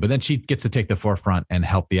for Sue, but then she gets to take the forefront and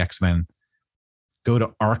help the X-Men go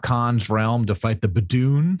to Archon's realm to fight the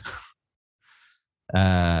Badoon.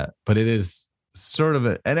 But it is sort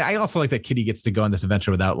of and I also like that Kitty gets to go on this adventure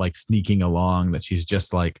without like sneaking along, that she's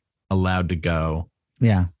just like allowed to go.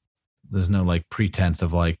 Yeah. There's no like pretense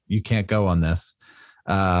of like, you can't go on this.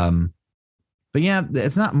 But yeah,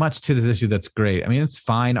 it's not much to this issue that's great. I mean, it's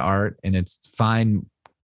fine art and it's fine.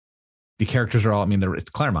 The characters are all, I mean, it's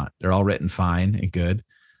Claremont. They're all written fine and good.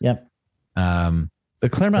 Yep.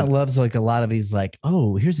 But Claremont loves like a lot of these, like,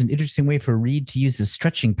 oh, here's an interesting way for Reed to use his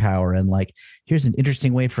stretching power. And like, here's an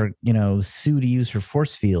interesting way for, Sue to use her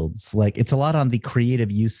force fields. Like, it's a lot on the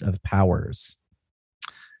creative use of powers.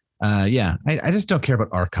 Yeah. I just don't care about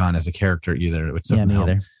Archon as a character either, which doesn't me help.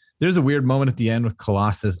 either. There's a weird moment at the end with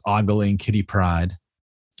Colossus ogling Kitty Pryde.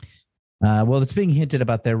 Well, it's being hinted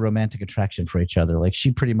about their romantic attraction for each other. Like,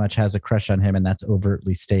 she pretty much has a crush on him and that's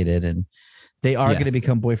overtly stated. And they are going to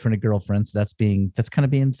become boyfriend and girlfriend. So that's kind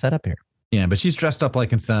of being set up here. Yeah, but she's dressed up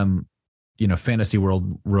like in some, fantasy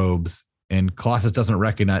world robes, and Colossus doesn't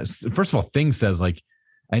recognize. First of all, Thing says like,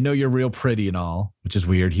 "I know you're real pretty and all," which is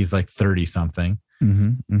weird. He's like 30 something. Mm-hmm,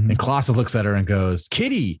 mm-hmm. And Colossus looks at her and goes,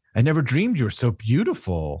 "Kitty, I never dreamed you were so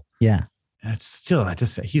beautiful." Yeah. And it's still,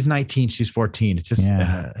 he's 19, she's 14. It's just,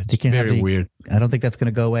 it's very weird. I don't think that's going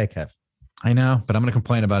to go away, Kev. I know, but I'm going to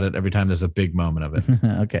complain about it every time there's a big moment of it.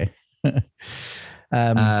 Okay. So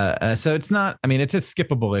it's not, I mean, it's a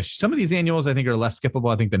skippable issue. Some of these annuals I think are less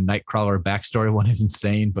skippable. I think the Nightcrawler backstory one is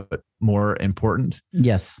insane, but more important.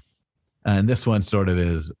 Yes. And this one sort of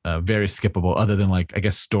is very skippable, other than like, I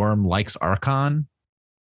guess Storm likes Archon.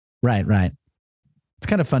 Right. It's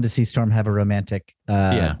kind of fun to see Storm have a romantic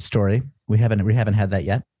story. We haven't had that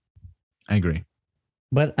yet. I agree.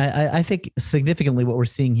 But I think significantly what we're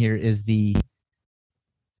seeing here is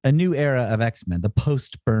a new era of X-Men, the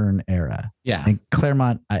post-Byrne era. Yeah. And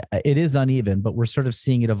Claremont, it is uneven, but we're sort of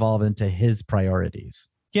seeing it evolve into his priorities.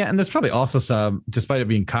 Yeah, and there's probably also some, despite it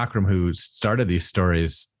being Cockrum who started these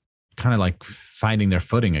stories, kind of like finding their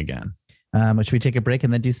footing again. Should we take a break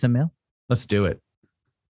and then do some mail? Let's do it.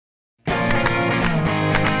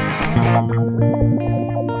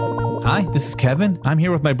 Hi, this is Kevin. I'm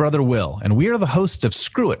here with my brother Will, and we are the hosts of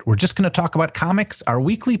Screw It. We're just going to talk about comics, our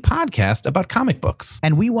weekly podcast about comic books.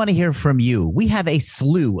 And we want to hear from you. We have a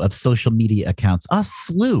slew of social media accounts, a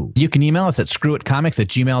slew. You can email us at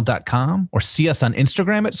screwitcomics@gmail.com, or see us on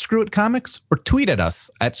Instagram at screwitcomics, or tweet at us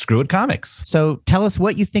at screwitcomics. So tell us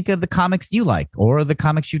what you think of the comics you like, or the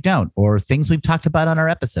comics you don't, or things we've talked about on our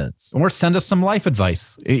episodes. Or send us some life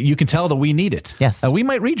advice. You can tell that we need it. Yes. We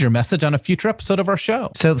might read your message on a future episode of our show.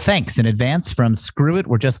 So thanks in advance from Screw It.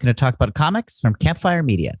 We're just going to talk about comics from Campfire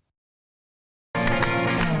Media. And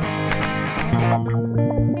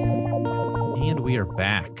we are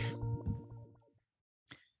back.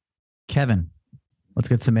 Kevin, let's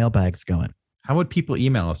get some mailbags going. How would people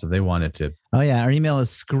email us if they wanted to? Oh, yeah. Our email is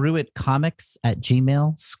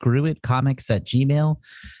screwitcomics@gmail.com. Screwitcomics@gmail.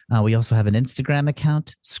 We also have an Instagram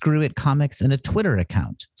account, screwitcomics, and a Twitter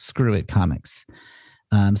account, screwitcomics.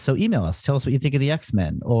 So email us. Tell us what you think of the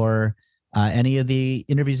X-Men, or any of the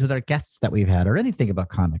interviews with our guests that we've had, or anything about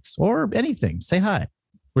comics, or anything. Say hi.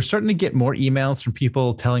 We're starting to get more emails from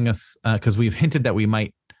people telling us, because we've hinted that we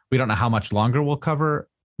don't know how much longer we'll cover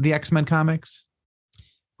the X-Men comics.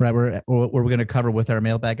 Right. We're going to cover with our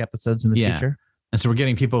mailbag episodes in the future. And so we're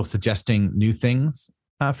getting people suggesting new things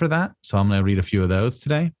for that. So I'm going to read a few of those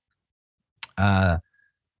today.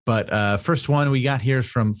 But first one we got here is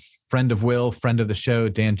from friend of Will, friend of the show,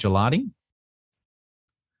 Dan Gelati.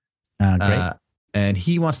 Great. And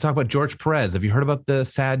he wants to talk about George Perez. Have you heard about the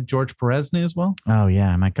sad George Perez news, Will? Oh,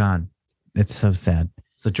 yeah. My God. It's so sad.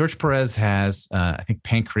 So George Perez has, I think,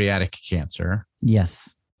 pancreatic cancer.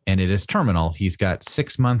 Yes. And it is terminal. He's got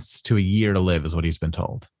 6 months to a year to live, is what he's been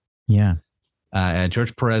told. Yeah. And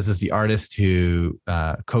George Perez is the artist who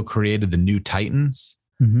co-created the New Titans.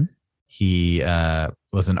 Mm-hmm. He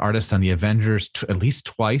was an artist on the Avengers at least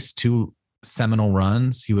twice, 2 seminal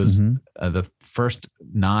runs. He was the first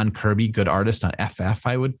non-Kirby good artist on FF,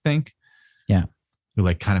 I would think. Yeah. Who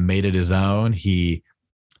like kind of made it his own. He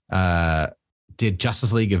did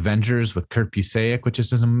Justice League Avengers with Kurt Busiek, which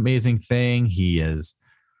is an amazing thing. He is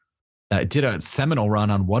did a seminal run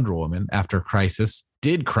on Wonder Woman after Crisis,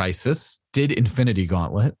 did Infinity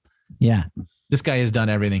Gauntlet. Yeah. This guy has done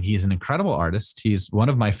everything. He's an incredible artist. He's one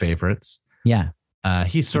of my favorites. Yeah.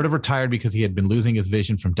 He's sort of retired because he had been losing his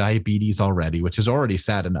vision from diabetes already, which is already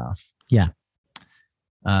sad enough. Yeah.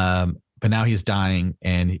 But now he's dying.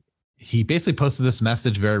 And he basically posted this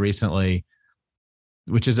message very recently,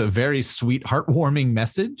 which is a very sweet, heartwarming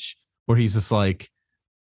message where he's just like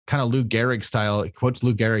kind of Lou Gehrig style. It quotes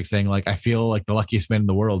Lou Gehrig saying like, I feel like the luckiest man in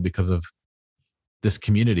the world because of this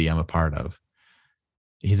community I'm a part of.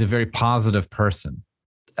 He's a very positive person.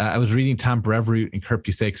 I was reading Tom Brevoort and Kurt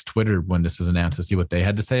Busiek's Twitter when this was announced to see what they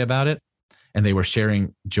had to say about it. And they were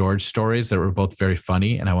sharing George stories that were both very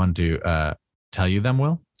funny. And I wanted to tell you them,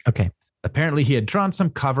 Will. Okay. Apparently he had drawn some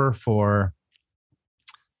cover for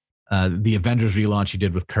the Avengers relaunch he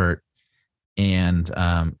did with Kurt. And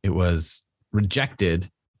it was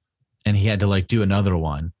rejected. And he had to like do another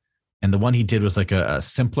one. And the one he did was like a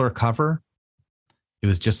simpler cover. It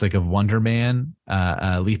was just like a Wonder Man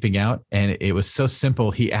leaping out. And it was so simple.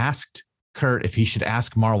 He asked Kurt if he should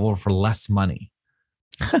ask Marvel for less money.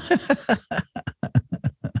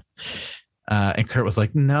 And Kurt was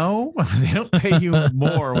like, no, they don't pay you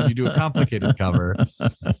more when you do a complicated cover.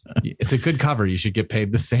 It's a good cover. You should get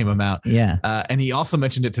paid the same amount. Yeah. And he also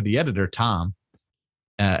mentioned it to the editor, Tom.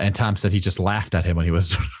 And Tom said he just laughed at him when he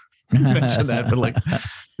was mentioned that. But like,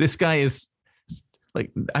 this guy is like,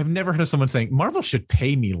 I've never heard of someone saying Marvel should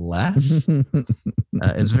pay me less.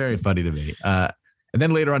 It's very funny to me. And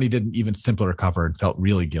then later on, he did an even simpler cover and felt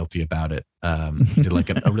really guilty about it. He did like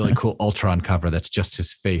a really cool Ultron cover that's just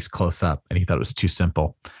his face close up, and he thought it was too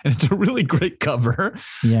simple. And it's a really great cover.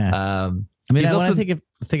 Yeah. I mean, when I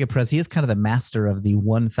think of Perez, he is kind of the master of the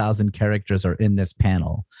 1,000 characters are in this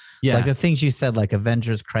panel. Yeah. Like the things you said, like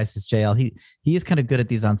Avengers, Crisis, JL. He is kind of good at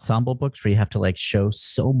these ensemble books where you have to like show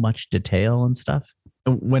so much detail and stuff.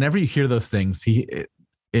 Whenever you hear those things, it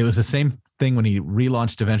was the same thing when he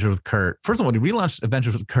relaunched Avengers with Kurt. First of all, when he relaunched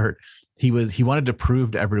Avengers with Kurt, he wanted to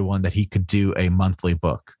prove to everyone that he could do a monthly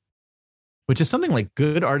book, which is something like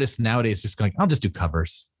good artists nowadays just like, I'll just do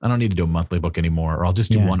covers. I don't need to do a monthly book anymore, or I'll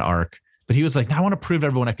just do one arc. But he was like, I want to prove to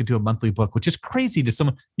everyone I could do a monthly book, which is crazy to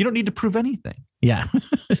someone. You don't need to prove anything. Yeah.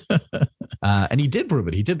 And he did prove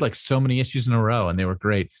it. He did like so many issues in a row, and they were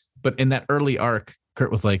great. But in that early arc,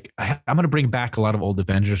 Kurt was like, I'm going to bring back a lot of old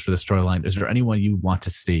Avengers for the storyline. Is there anyone you want to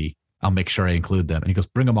see? I'll make sure I include them. And he goes,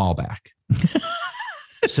 bring them all back.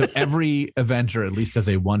 So every Avenger at least has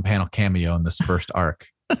a 1-panel cameo in this first arc.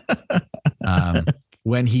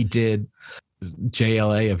 When he did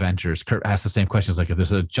JLA Avengers, Kurt asked the same questions. Like, if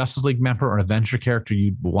there's a Justice League member or an Avenger character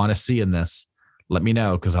you want to see in this, let me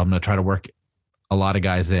know, because I'm going to try to work a lot of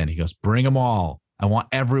guys in. He goes, bring them all. I want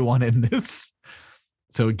everyone in this.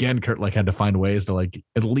 So again, Kurt like had to find ways to like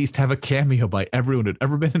at least have a cameo by everyone who'd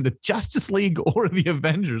ever been in the Justice League or the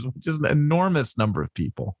Avengers, which is an enormous number of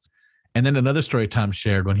people. And then another story Tom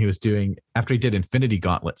shared when he was after he did Infinity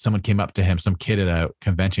Gauntlet, someone came up to him, some kid at a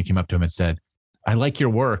convention came up to him and said, I like your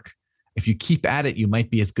work. If you keep at it, you might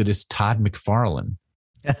be as good as Todd McFarlane,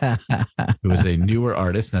 who was a newer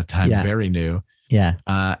artist at that time, very new. Yeah.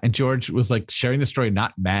 And George was like sharing the story,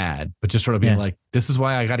 not mad, but just sort of being like, this is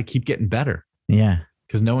why I got to keep getting better. Yeah.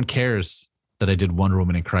 Because no one cares that I did Wonder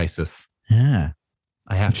Woman in Crisis. Yeah.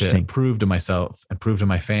 I have to prove to myself and prove to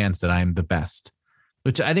my fans that I'm the best,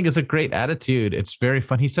 which I think is a great attitude. It's very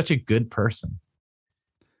fun. He's such a good person.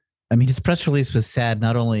 I mean, his press release was sad,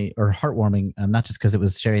 not only, or heartwarming, not just because it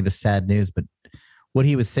was sharing the sad news, but what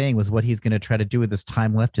he was saying was what he's going to try to do with his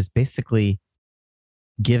time left is basically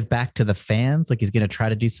give back to the fans. Like, he's going to try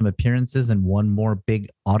to do some appearances and one more big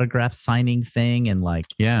autograph signing thing. And like,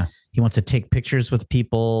 he wants to take pictures with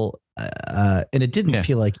people. And it didn't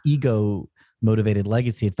feel like ego motivated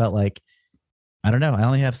legacy. It felt like, I don't know, I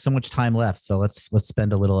only have so much time left. So let's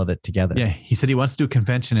spend a little of it together. Yeah. He said he wants to do a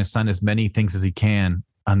convention and sign as many things as he can.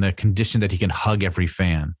 on the condition that he can hug every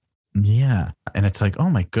fan. Yeah. And it's like, oh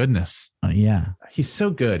my goodness. Yeah. He's so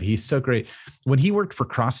good. He's so great. When he worked for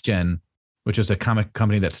CrossGen, which was a comic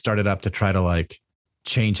company that started up to try to like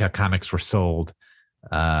change how comics were sold,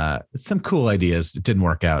 some cool ideas. It didn't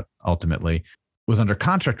work out ultimately. Was under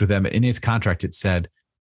contract with them. In his contract, it said,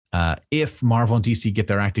 if Marvel and DC get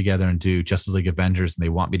their act together and do Justice League Avengers and they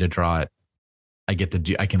want me to draw it, I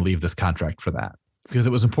can leave this contract for that, because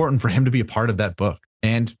it was important for him to be a part of that book.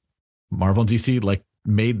 And Marvel and DC like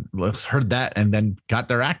heard that and then got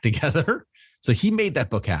their act together. So he made that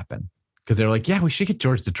book happen, because they were like, yeah, we should get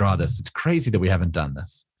George to draw this. It's crazy that we haven't done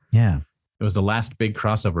this. Yeah. It was the last big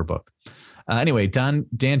crossover book. Anyway, Dan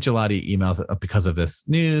Gelati emails because of this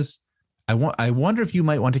news. I wonder if you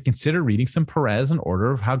might want to consider reading some Perez in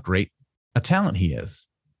order of how great a talent he is.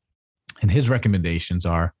 And his recommendations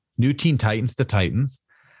are New Teen Titans to Titans.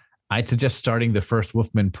 I'd suggest starting the first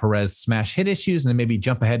Wolfman Perez smash hit issues and then maybe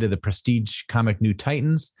jump ahead to the prestige comic New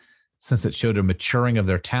Titans, since it showed a maturing of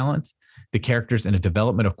their talent, the characters, and a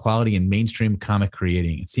development of quality in mainstream comic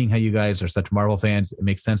creating. And seeing how you guys are such Marvel fans, it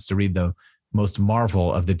makes sense to read the most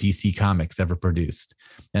Marvel of the DC comics ever produced.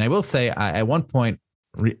 And I will say, at one point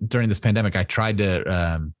during this pandemic, I tried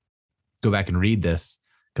to go back and read this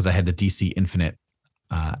because I had the DC Infinite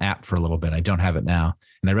app for a little bit. I don't have it now.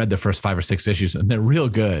 And I read the first 5 or 6 issues, and they're real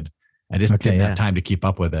good. I just didn't have time to keep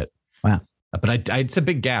up with it. Wow. But it's a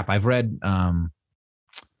big gap. I've read the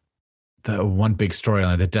one big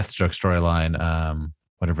storyline, the Deathstroke storyline,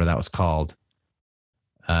 whatever that was called,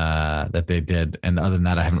 that they did. And other than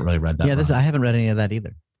that, I haven't really read that. Yeah, I haven't read any of that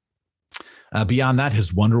either. Beyond that,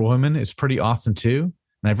 his Wonder Woman is pretty awesome too.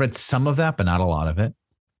 And I've read some of that, but not a lot of it.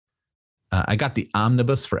 I got the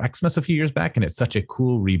omnibus for Xmas a few years back, and it's such a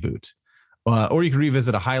cool reboot. Or you can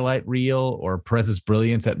revisit a highlight reel or Perez's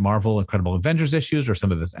brilliance at Marvel Incredible Avengers issues or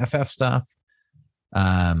some of his FF stuff.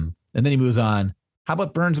 And then he moves on. How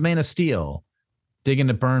about Byrne's Man of Steel? Dig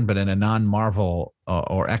into Byrne, but in a non-Marvel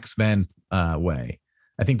or X-Men way.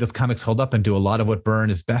 I think those comics hold up and do a lot of what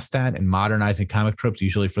Byrne is best at, and modernizing comic tropes,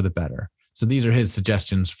 usually for the better. So these are his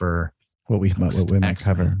suggestions for what we might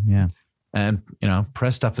cover. Yeah. And,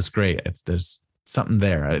 Perez stuff is great. There's something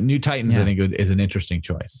there. New Titans, I think, is an interesting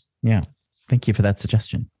choice. Yeah. Thank you for that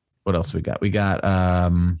suggestion. What else we got? We got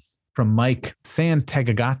from Mike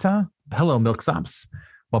Santagagata. Hello, Milksops.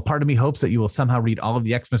 While part of me hopes that you will somehow read all of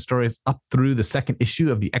the X-Men stories up through the second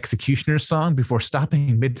issue of the Executioner's Song before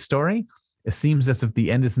stopping mid-story, it seems as if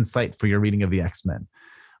the end is in sight for your reading of the X-Men.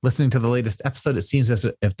 Listening to the latest episode, it seems as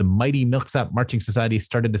if the mighty Milksop Marching Society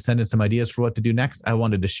started to send in some ideas for what to do next. I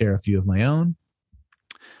wanted to share a few of my own.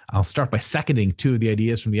 I'll start by seconding 2 of the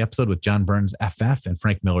ideas from the episode with John Byrne's FF and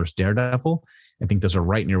Frank Miller's Daredevil. I think those are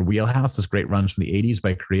right in your wheelhouse. Those great runs from the 80s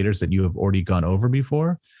by creators that you have already gone over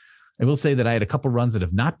before. I will say that I had a couple runs that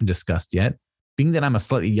have not been discussed yet. Being that I'm a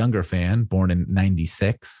slightly younger fan, born in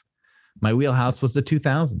 96, my wheelhouse was the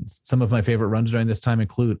 2000s. Some of my favorite runs during this time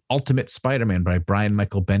include Ultimate Spider-Man by Brian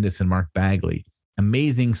Michael Bendis and Mark Bagley,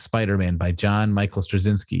 Amazing Spider-Man by John Michael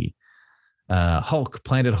Straczynski, Hulk,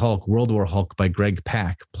 Planet Hulk, World War Hulk by Greg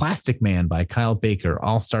Pak, Plastic Man by Kyle Baker,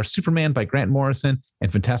 All-Star Superman by Grant Morrison,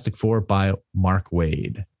 and Fantastic Four by Mark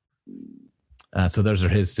Waid. So those are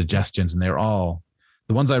his suggestions, and they're all,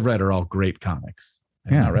 the ones I've read are all great comics.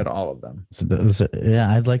 I've not read all of them. So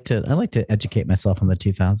I'd like to educate myself on the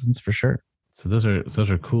 2000s for sure. So those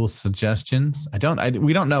are cool suggestions.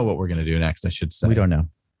 We don't know what we're going to do next, I should say. We don't know.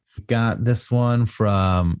 We got this one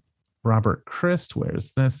from Robert Christ.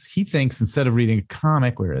 Where's this? He thinks instead of reading a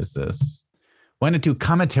comic, where is this? Why not do a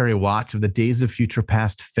commentary watch of the Days of Future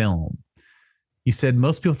Past film? He said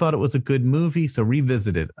most people thought it was a good movie, so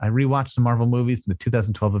revisit it. I rewatched the Marvel movies, and the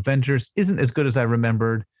 2012 Avengers isn't as good as I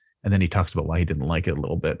remembered. And then he talks about why he didn't like it a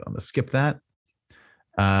little bit. I'm going to skip that.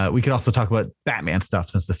 We could also talk about Batman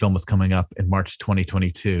stuff since the film was coming up in March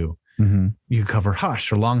 2022. Mm-hmm. You could cover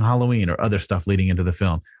Hush or Long Halloween or other stuff leading into the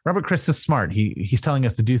film. Robert Christ is smart. He's telling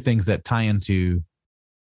us to do things that tie into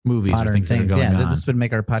movies or things that are going on. This would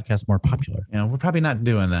make our podcast more popular. We're probably not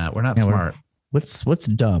doing that. We're not smart. What's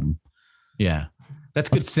dumb? Yeah. That's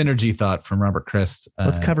good synergy thought from Robert Christ.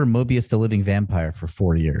 Let's cover Mobius the Living Vampire for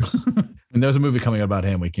 4 years. And there's a movie coming out about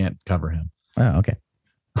him. We can't cover him. Oh, okay.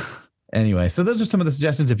 Anyway, so those are some of the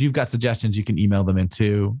suggestions. If you've got suggestions, you can email them in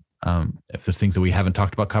too. If there's things that we haven't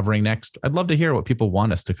talked about covering next, I'd love to hear what people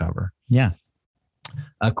want us to cover. Yeah.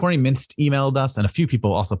 Corey Minst emailed us, and a few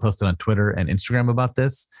people also posted on Twitter and Instagram about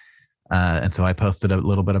this. And so I posted a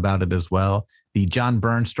little bit about it as well. The John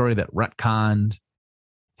Byrne story that retconned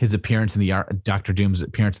his appearance in the Dr. Doom's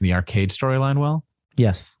appearance in the Arcade storyline. Well,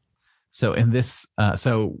 yes. So in this,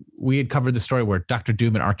 so we had covered the story where Dr.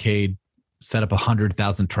 Doom and Arcade set up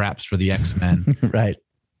 100,000 traps for the X-Men. Right.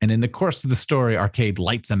 And in the course of the story, Arcade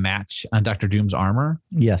lights a match on Dr. Doom's armor.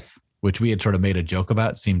 Yes. Which we had sort of made a joke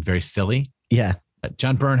about. It seemed very silly. Yeah.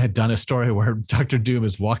 John Byrne had done a story where Dr. Doom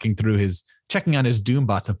is walking through checking on his Doom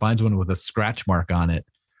bots and finds one with a scratch mark on it.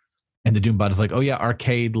 And the Doom bot is like, oh yeah,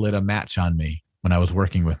 Arcade lit a match on me when I was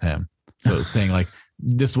working with him. So it's saying like,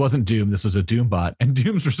 this wasn't Doom, this was a Doom bot. And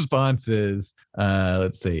Doom's response is,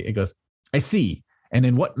 let's see, it goes, I see. And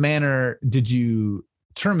in what manner did you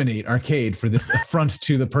terminate Arcade for this affront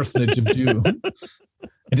to the personage of Doom?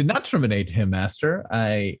 I did not terminate him, Master.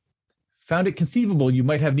 I found it conceivable you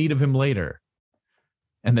might have need of him later.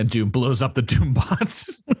 And then Doom blows up the Doom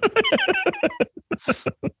bots.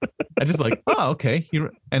 I just like, oh, okay.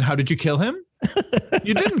 And how did you kill him?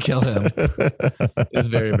 You didn't kill him. It's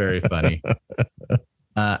very, very funny.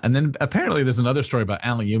 And then apparently there's another story about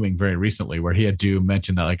Alan Ewing very recently where he had Doom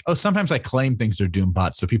mention that like, oh, sometimes I claim things are Doom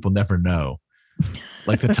bots so people never know.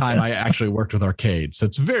 Like the time I actually worked with Arcade. So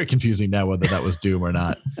it's very confusing now whether that was Doom or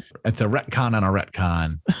not. It's a retcon on a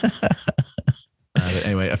retcon.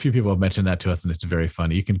 Anyway, a few people have mentioned that to us and it's very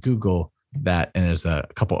funny. You can Google that and there's a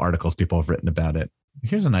couple articles people have written about it.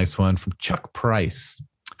 Here's a nice one from Chuck Price.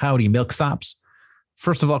 Howdy, Milksops.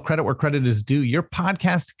 First of all, credit where credit is due. Your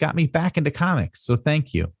podcast got me back into comics, so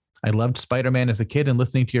thank you. I loved Spider-Man as a kid and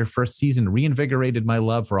listening to your first season reinvigorated my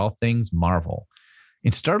love for all things Marvel.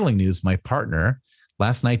 In startling news, my partner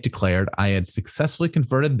last night declared I had successfully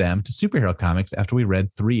converted them to superhero comics after we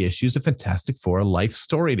read 3 issues of Fantastic Four Life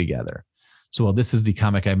Story together. So, well, this is the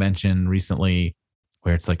comic I mentioned recently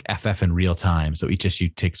where it's like FF in real time. So each issue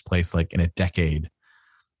takes place like in a decade.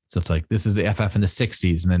 So it's like, this is the FF in the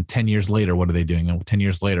 60s. And then 10 years later, what are they doing? And 10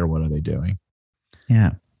 years later, what are they doing?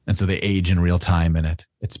 Yeah. And so they age in real time in it.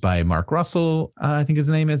 It's by Mark Russell, I think his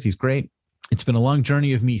name is. He's great. It's been a long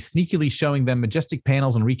journey of me sneakily showing them majestic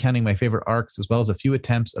panels and recounting my favorite arcs, as well as a few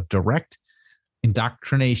attempts of direct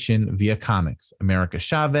indoctrination via comics. America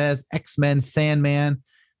Chavez, X-Men, Sandman,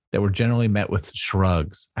 that were generally met with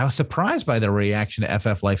shrugs. I was surprised by their reaction to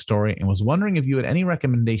FF Life Story and was wondering if you had any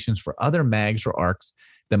recommendations for other mags or arcs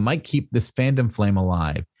that might keep this fandom flame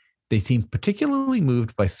alive. They seemed particularly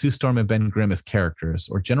moved by Sue Storm and Ben Grimm as characters,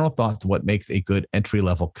 or general thoughts of what makes a good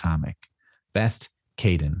entry-level comic. Best,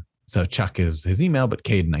 Caden. So Chuck is his email, but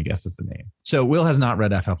Caden, I guess, is the name. So Will has not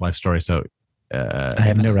read FF Life Story, so I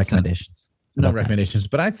have no recommendations. No recommendations,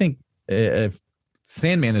 but I think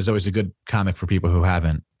Sandman is always a good comic for people who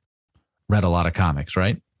haven't read a lot of comics,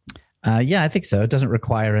 right? Yeah, I think so. It doesn't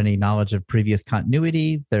require any knowledge of previous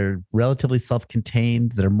continuity. They're relatively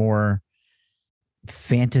self-contained. They're more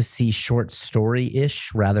fantasy short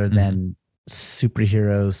story-ish rather than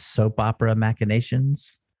superhero soap opera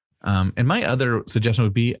machinations. And my other suggestion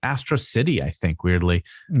would be Astro City, I think, weirdly.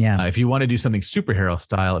 Yeah. If you want to do something superhero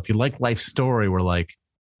style, if you like Life Story, where like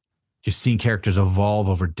you're seeing characters evolve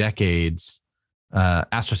over decades,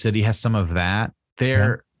 Astro City has some of that.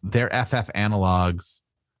 Their FF analogs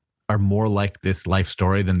are more like this Life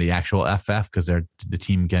Story than the actual FF because the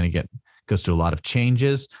team goes through a lot of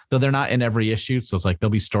changes, though they're not in every issue. So it's like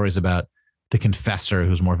there'll be stories about the Confessor,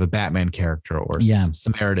 who's more of a Batman character, or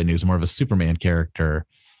Samaritan, who's more of a Superman character,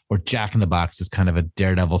 or Jack in the Box is kind of a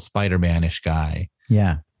Daredevil Spider-Man-ish guy.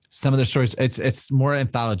 Yeah. Some of their stories, it's more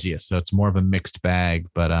anthology, so it's more of a mixed bag.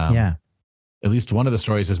 But at least one of the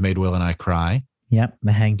stories has made Will and I cry. Yep,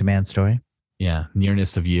 the Hanged Man story. Yeah,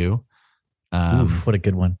 Nearness of You. Oof, what a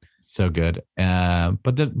good one. So good.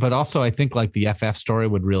 But also I think like the FF story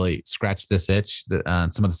would really scratch this itch.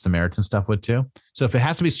 Some of the Samaritan stuff would too. So if it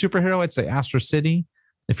has to be superhero, I'd say Astro City.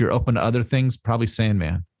 If you're open to other things, probably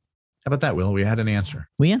Sandman. How about that, Will? We had an answer.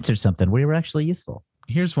 We answered something. We were actually useful.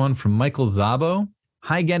 Here's one from Michael Zabo.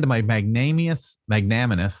 Hi again to my magnanimous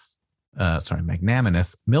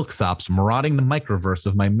milksops marauding the microverse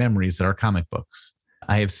of my memories that are comic books.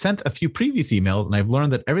 I have sent a few previous emails and I've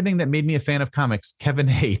learned that everything that made me a fan of comics, Kevin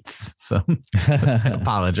hates. So I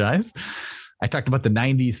apologize. I talked about the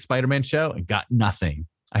 90s Spider-Man show and got nothing.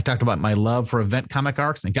 I talked about my love for event comic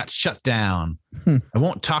arcs and got shut down. I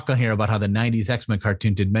won't talk on here about how the 90s X-Men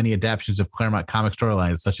cartoon did many adaptations of Claremont comic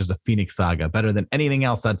storylines, such as the Phoenix Saga, better than anything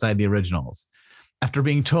else outside the originals. After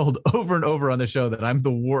being told over and over on the show that I'm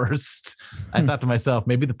the worst, I thought to myself,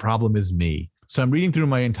 maybe the problem is me. So I'm reading through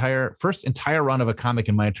my first entire run of a comic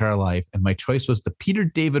in my entire life, and my choice was the Peter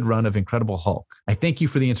David run of Incredible Hulk. I thank you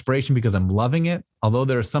for the inspiration because I'm loving it. Although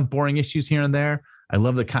there are some boring issues here and there, I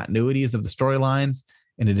love the continuities of the storylines,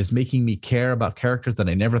 and it is making me care about characters that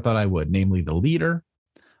I never thought I would, namely the leader.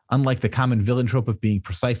 Unlike the common villain trope of being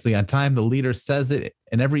precisely on time, the leader says it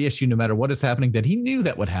in every issue, no matter what is happening, that he knew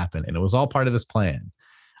that would happen, and it was all part of his plan.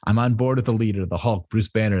 I'm on board with the leader, the Hulk, Bruce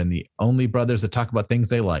Banner, and the only brothers that talk about things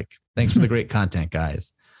they like. Thanks for the great content,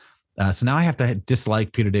 guys. So now I have to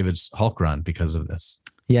dislike Peter David's Hulk run because of this.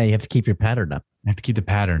 Yeah, you have to keep your pattern up. I have to keep the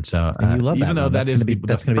pattern. So and you love even that though that's going to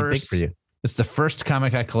be big for you. It's the first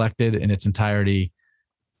comic I collected in its entirety.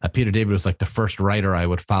 Peter David was like the first writer I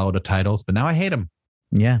would follow to titles, but now I hate him.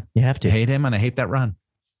 Yeah, you have to. I hate him, and I hate that run.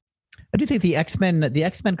 I do think the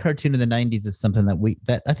X-Men cartoon in the 90s is something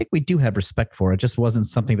that I think we do have respect for. It just wasn't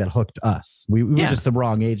something that hooked us. We were just the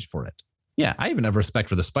wrong age for it. Yeah, I even have respect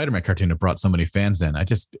for the Spider-Man cartoon that brought so many fans in.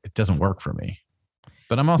 It doesn't work for me.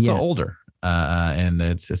 But I'm also older, and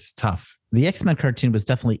it's tough. The X-Men cartoon was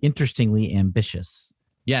definitely interestingly ambitious.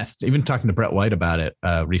 Yes, even talking to Brett White about it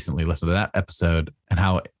recently, listened to that episode and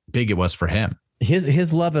how big it was for him.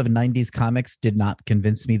 His love of 90s comics did not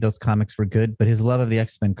convince me those comics were good, but his love of the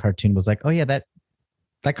X-Men cartoon was like, oh yeah, that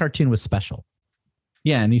cartoon was special.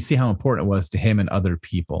 Yeah, and you see how important it was to him and other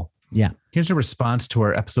people. Yeah. Here's a response to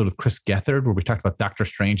our episode with Chris Gethard, where we talked about Doctor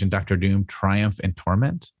Strange and Doctor Doom, Triumph and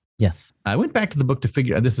Torment. Yes. I went back to the book to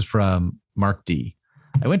figure, this is from Mark D.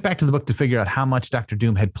 I went back to the book to figure out how much Doctor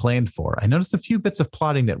Doom had planned for. I noticed a few bits of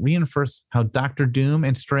plotting that reinforce how Doctor Doom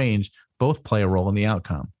and Strange both play a role in the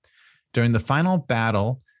outcome. During the final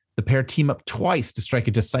battle, the pair team up twice to strike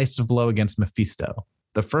a decisive blow against Mephisto.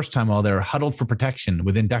 The first time, while they're huddled for protection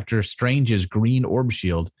within Doctor Strange's green orb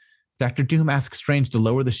shield, Doctor Doom asks Strange to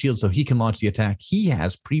lower the shield so he can launch the attack he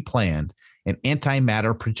has pre-planned, an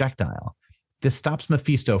antimatter projectile. This stops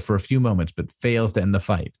Mephisto for a few moments, but fails to end the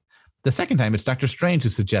fight. The second time, it's Doctor Strange who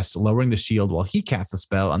suggests lowering the shield while he casts a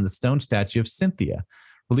spell on the stone statue of Cynthia,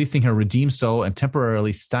 releasing her redeemed soul and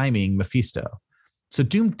temporarily stymieing Mephisto. So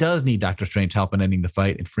Doom does need Doctor Strange help in ending the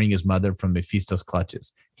fight and freeing his mother from Mephisto's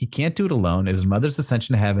clutches. He can't do it alone, as his mother's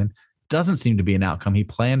ascension to heaven doesn't seem to be an outcome he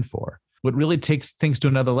planned for. What really takes things to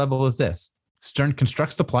another level is this. Stern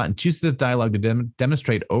constructs the plot and chooses the dialogue to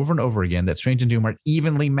demonstrate over and over again that Strange and Doom are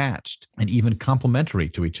evenly matched and even complementary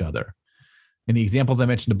to each other. In the examples I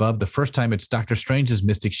mentioned above, the first time it's Doctor Strange's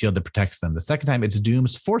mystic shield that protects them. The second time it's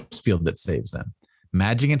Doom's force field that saves them.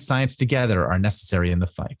 Magic and science together are necessary in the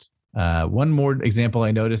fight. One more example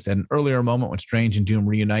I noticed at an earlier moment when Strange and Doom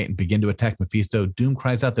reunite and begin to attack Mephisto, Doom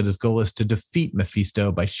cries out that his goal is to defeat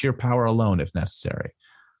Mephisto by sheer power alone if necessary.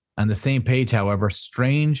 On the same page, however,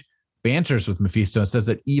 Strange banters with Mephisto and says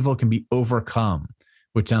that evil can be overcome,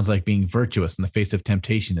 which sounds like being virtuous in the face of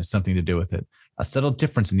temptation has something to do with it. A subtle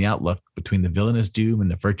difference in the outlook between the villainous Doom and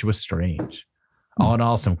the virtuous Strange. All in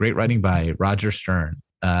all, some great writing by Roger Stern.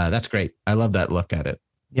 That's great. I love that look at it.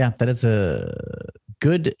 Yeah, that is a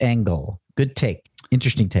good angle. Good take.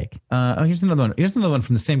 Interesting take. Here's another one. Here's another one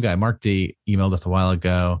from the same guy. Mark D emailed us a while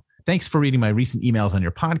ago. Thanks for reading my recent emails on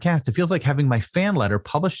your podcast. It feels like having my fan letter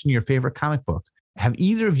published in your favorite comic book. Have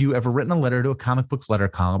either of you ever written a letter to a comic books letter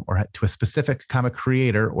column or to a specific comic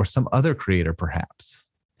creator or some other creator, perhaps?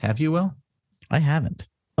 Have you, Will? I haven't.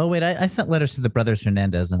 Oh, wait. I sent letters to the brothers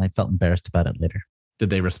Hernandez and I felt embarrassed about it later.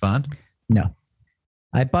 Did they respond? No.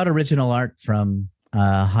 I bought original art from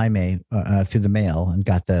Jaime through the mail and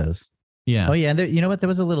got those. Yeah. Oh, yeah. And you know what? There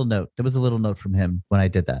was a little note. There was a little note from him when I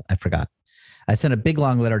did that. I forgot. I sent a big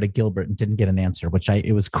long letter to Gilbert and didn't get an answer, which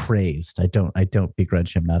it was crazed. I don't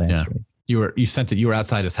begrudge him not answering. Yeah. You sent it. You were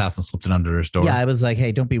outside his house and slipped it under his door. Yeah, I was like,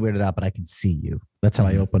 hey, don't be weirded out, but I can see you. That's how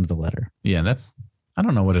I opened the letter. Yeah, I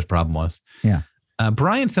don't know what his problem was. Yeah.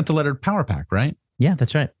 Brian sent a letter to Power Pack, right? Yeah,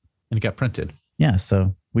 that's right. And it got printed. Yeah,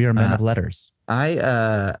 so we are men of letters.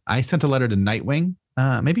 I sent a letter to Nightwing,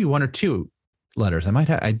 maybe one or two letters. I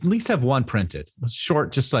at least have one printed. It was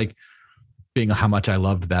short, just like being how much I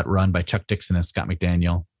loved that run by Chuck Dixon and Scott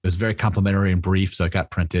McDaniel. It was very complimentary and brief, so it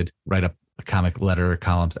got printed right up a comic letter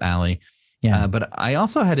columns alley. Yeah. But I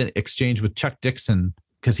also had an exchange with Chuck Dixon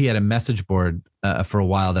because he had a message board for a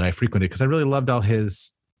while that I frequented because I really loved all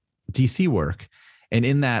his DC work. And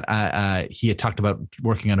in that, he had talked about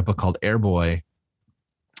working on a book called Airboy,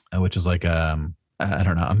 which is like, I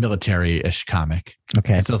don't know, a military-ish comic.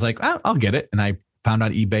 Okay. And so I was like, I'll get it. And I found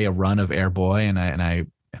on eBay a run of Airboy and I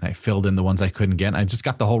filled in the ones I couldn't get. And I just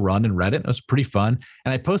got the whole run and read it. It was pretty fun.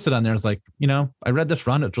 And I posted on there. I was like, I read this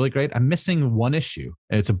run. It's really great. I'm missing one issue.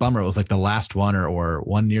 It's a bummer. It was like the last one or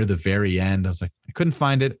one near the very end. I was like, I couldn't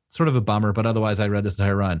find it. Sort of a bummer, but otherwise I read this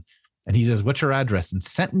entire run. And he says, what's your address? And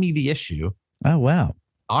sent me the issue. Oh, wow.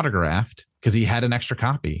 Autographed because he had an extra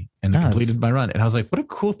copy and completed my run. And I was like, what a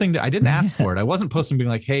cool thing. I didn't ask for it. I wasn't posting being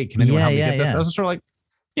like, hey, can anyone help me get this? I was sort of like,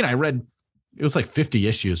 I read, it was like 50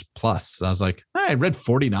 issues plus. So I was like, I read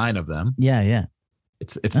 49 of them. Yeah. Yeah.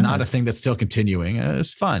 It's not a thing that's still continuing. It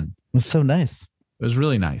was fun. It was so nice. It was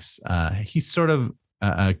really nice. He's sort of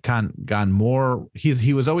gone more.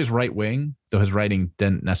 He was always right wing, though his writing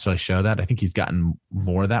didn't necessarily show that. I think he's gotten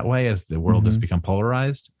more that way as the world has become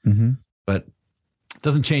polarized. But it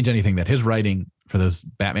doesn't change anything that his writing for those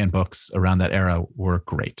Batman books around that era were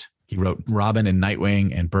great. He wrote Robin and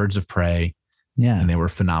Nightwing and Birds of Prey. Yeah. And they were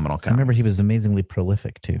phenomenal comics. I remember he was amazingly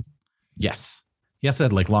prolific too. Yes. He also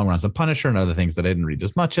had like long runs of Punisher and other things that I didn't read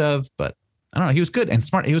as much of, but I don't know. He was good and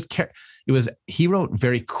smart. He wrote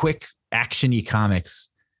very quick action-y comics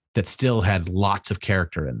that still had lots of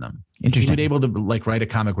character in them. He was able to like write a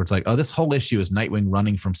comic where it's like, oh, this whole issue is Nightwing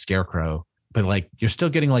running from Scarecrow, but like you're still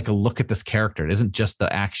getting like a look at this character. It isn't just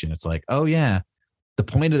the action. It's like, oh yeah, the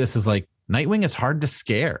point of this is like Nightwing is hard to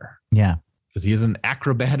scare. Yeah. Because he is an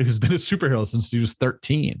acrobat who's been a superhero since he was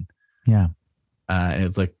 13. Yeah. And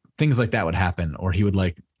it's like things like that would happen, or he would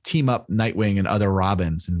like team up Nightwing and other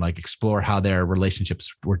Robins and like explore how their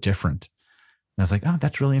relationships were different. And I was like, oh,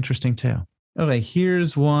 that's really interesting too. Okay,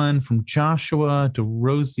 here's one from Joshua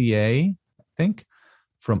DeRosier, I think,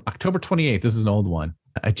 from October 28th. This is an old one.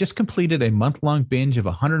 I just completed a month-long binge of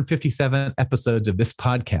 157 episodes of this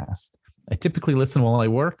podcast. I typically listen while I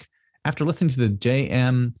work. After listening to the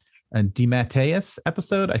J.M. and DeMatteis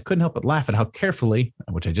episode, I couldn't help but laugh at how carefully,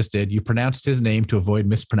 which I just did, you pronounced his name to avoid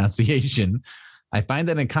mispronunciation. I find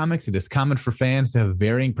that in comics, it is common for fans to have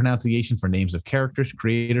varying pronunciation for names of characters,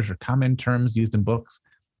 creators, or common terms used in books.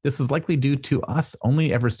 This is likely due to us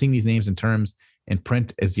only ever seeing these names and terms in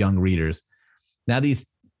print as young readers. Now these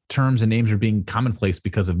terms and names are being commonplace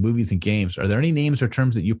because of movies and games. Are there any names or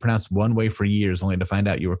terms that you pronounced one way for years only to find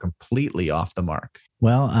out you were completely off the mark?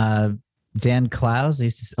 Well, Dan Clowes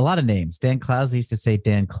a lot of names. Dan Clowes used to say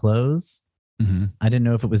Dan Close. I didn't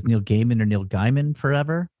know if it was Neil Gaiman or Neil Gaiman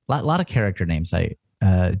forever. A lot of character names.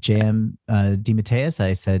 J.M. DeMatteis,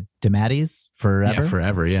 I said DeMatteis forever. Yeah,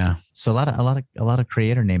 forever, yeah. So a lot of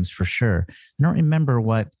creator names for sure. I don't remember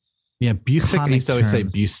what. Yeah, Busick. I used to always say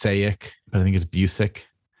Busaic, but I think it's Busick.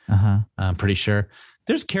 I'm pretty sure.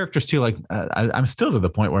 There's characters too. Like I'm still to the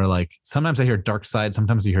point where like sometimes I hear Dark Side,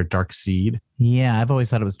 sometimes you hear Dark Seed. Yeah, I've always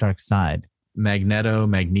thought it was Dark Side. Magneto.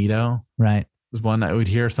 Right. Was one I would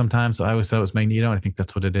hear sometimes. So I always thought it was Magneto. And I think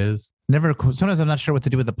that's what it is. Sometimes I'm not sure what to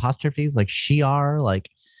do with apostrophes, like Shi'ar. Like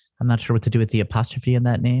I'm not sure what to do with the apostrophe in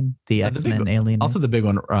that name. The X-Men alien. Also, the big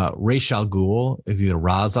one, Ra's al Ghul is either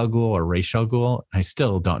Ra's al Ghul or Ra's al Ghul. I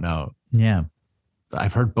still don't know. Yeah,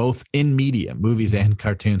 I've heard both in media, movies and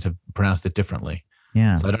cartoons have pronounced it differently.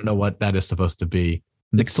 Yeah, so I don't know what that is supposed to be.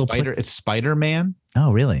 It's Spider-Man.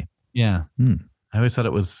 Oh, really? Yeah. I always thought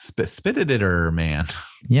it was Spit-It-Or Man.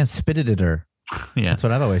 Yeah, Spit-It-Or. Yeah, that's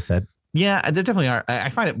what I've always said. Yeah, there definitely are. I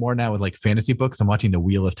find it more now with like fantasy books. I'm watching the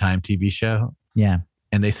Wheel of Time TV show. Yeah,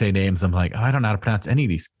 and they say names. I'm like, oh, I don't know how to pronounce any of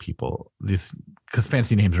these people. Because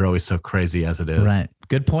fantasy names are always so crazy as it is. Right.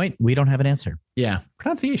 Good point. We don't have an answer. Yeah,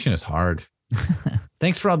 pronunciation is hard.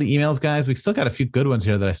 Thanks for all the emails, guys. We still got a few good ones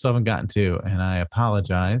here that I still haven't gotten to, and I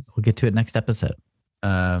apologize. We'll get to it next episode.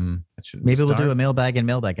 Maybe we'll do a mailbag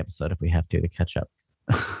episode if we have to catch up.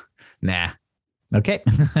 Nah. Okay.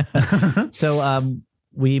 So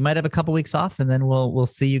we might have a couple weeks off and then we'll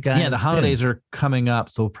see you guys. Yeah, the holidays are coming up,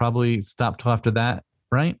 so we'll probably stop till after that,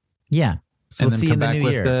 right? Yeah. So and we'll then see come in the back new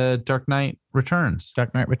with year. The Dark Knight Returns.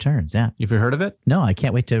 Dark Knight Returns, yeah. You've heard of it? No, I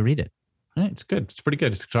can't wait to read it. All right, it's good. It's pretty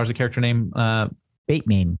good. It stars a character named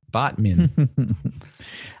Bateman. Botman.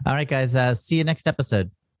 All right, guys. See you next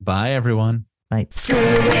episode. Bye, everyone. Bye. Screw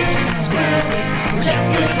it. We're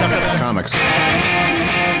just gonna talk about comics.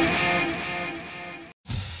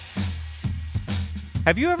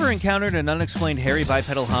 Have you ever encountered an unexplained hairy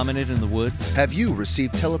bipedal hominid in the woods? Have you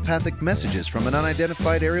received telepathic messages from an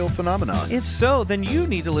unidentified aerial phenomenon? If so, then you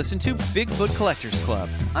need to listen to Bigfoot Collectors Club.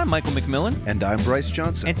 I'm Michael McMillan. And I'm Bryce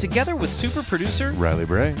Johnson. And together with super producer Riley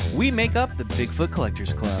Bray, we make up the Bigfoot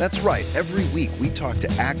Collectors Club. That's right. Every week we talk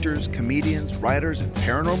to actors, comedians, writers, and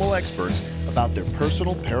paranormal experts about their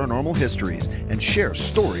personal paranormal histories and share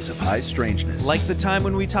stories of high strangeness. Like the time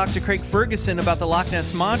when we talked to Craig Ferguson about the Loch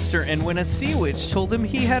Ness Monster and when a sea witch told him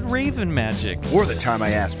he had raven magic. Or the time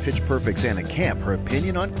I asked Pitch Perfect's Anna Camp her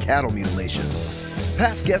opinion on cattle mutilations.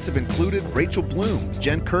 Past guests have included Rachel Bloom,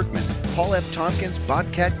 Jen Kirkman, Paul F. Tompkins,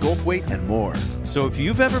 Bobcat Goldthwait, and more. So if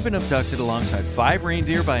you've ever been abducted alongside 5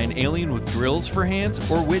 reindeer by an alien with drills for hands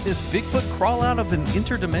or witnessed Bigfoot crawl out of an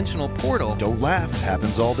interdimensional portal, Don't laugh,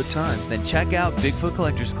 happens all the time. then check out Bigfoot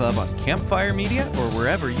Collectors Club on Campfire Media or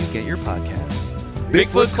wherever you get your podcasts.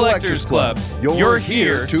 Bigfoot Collectors Club. You're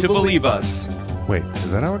here to believe us. Wait,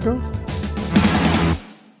 is that how it goes?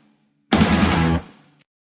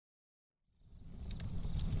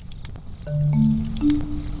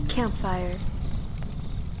 Campfire.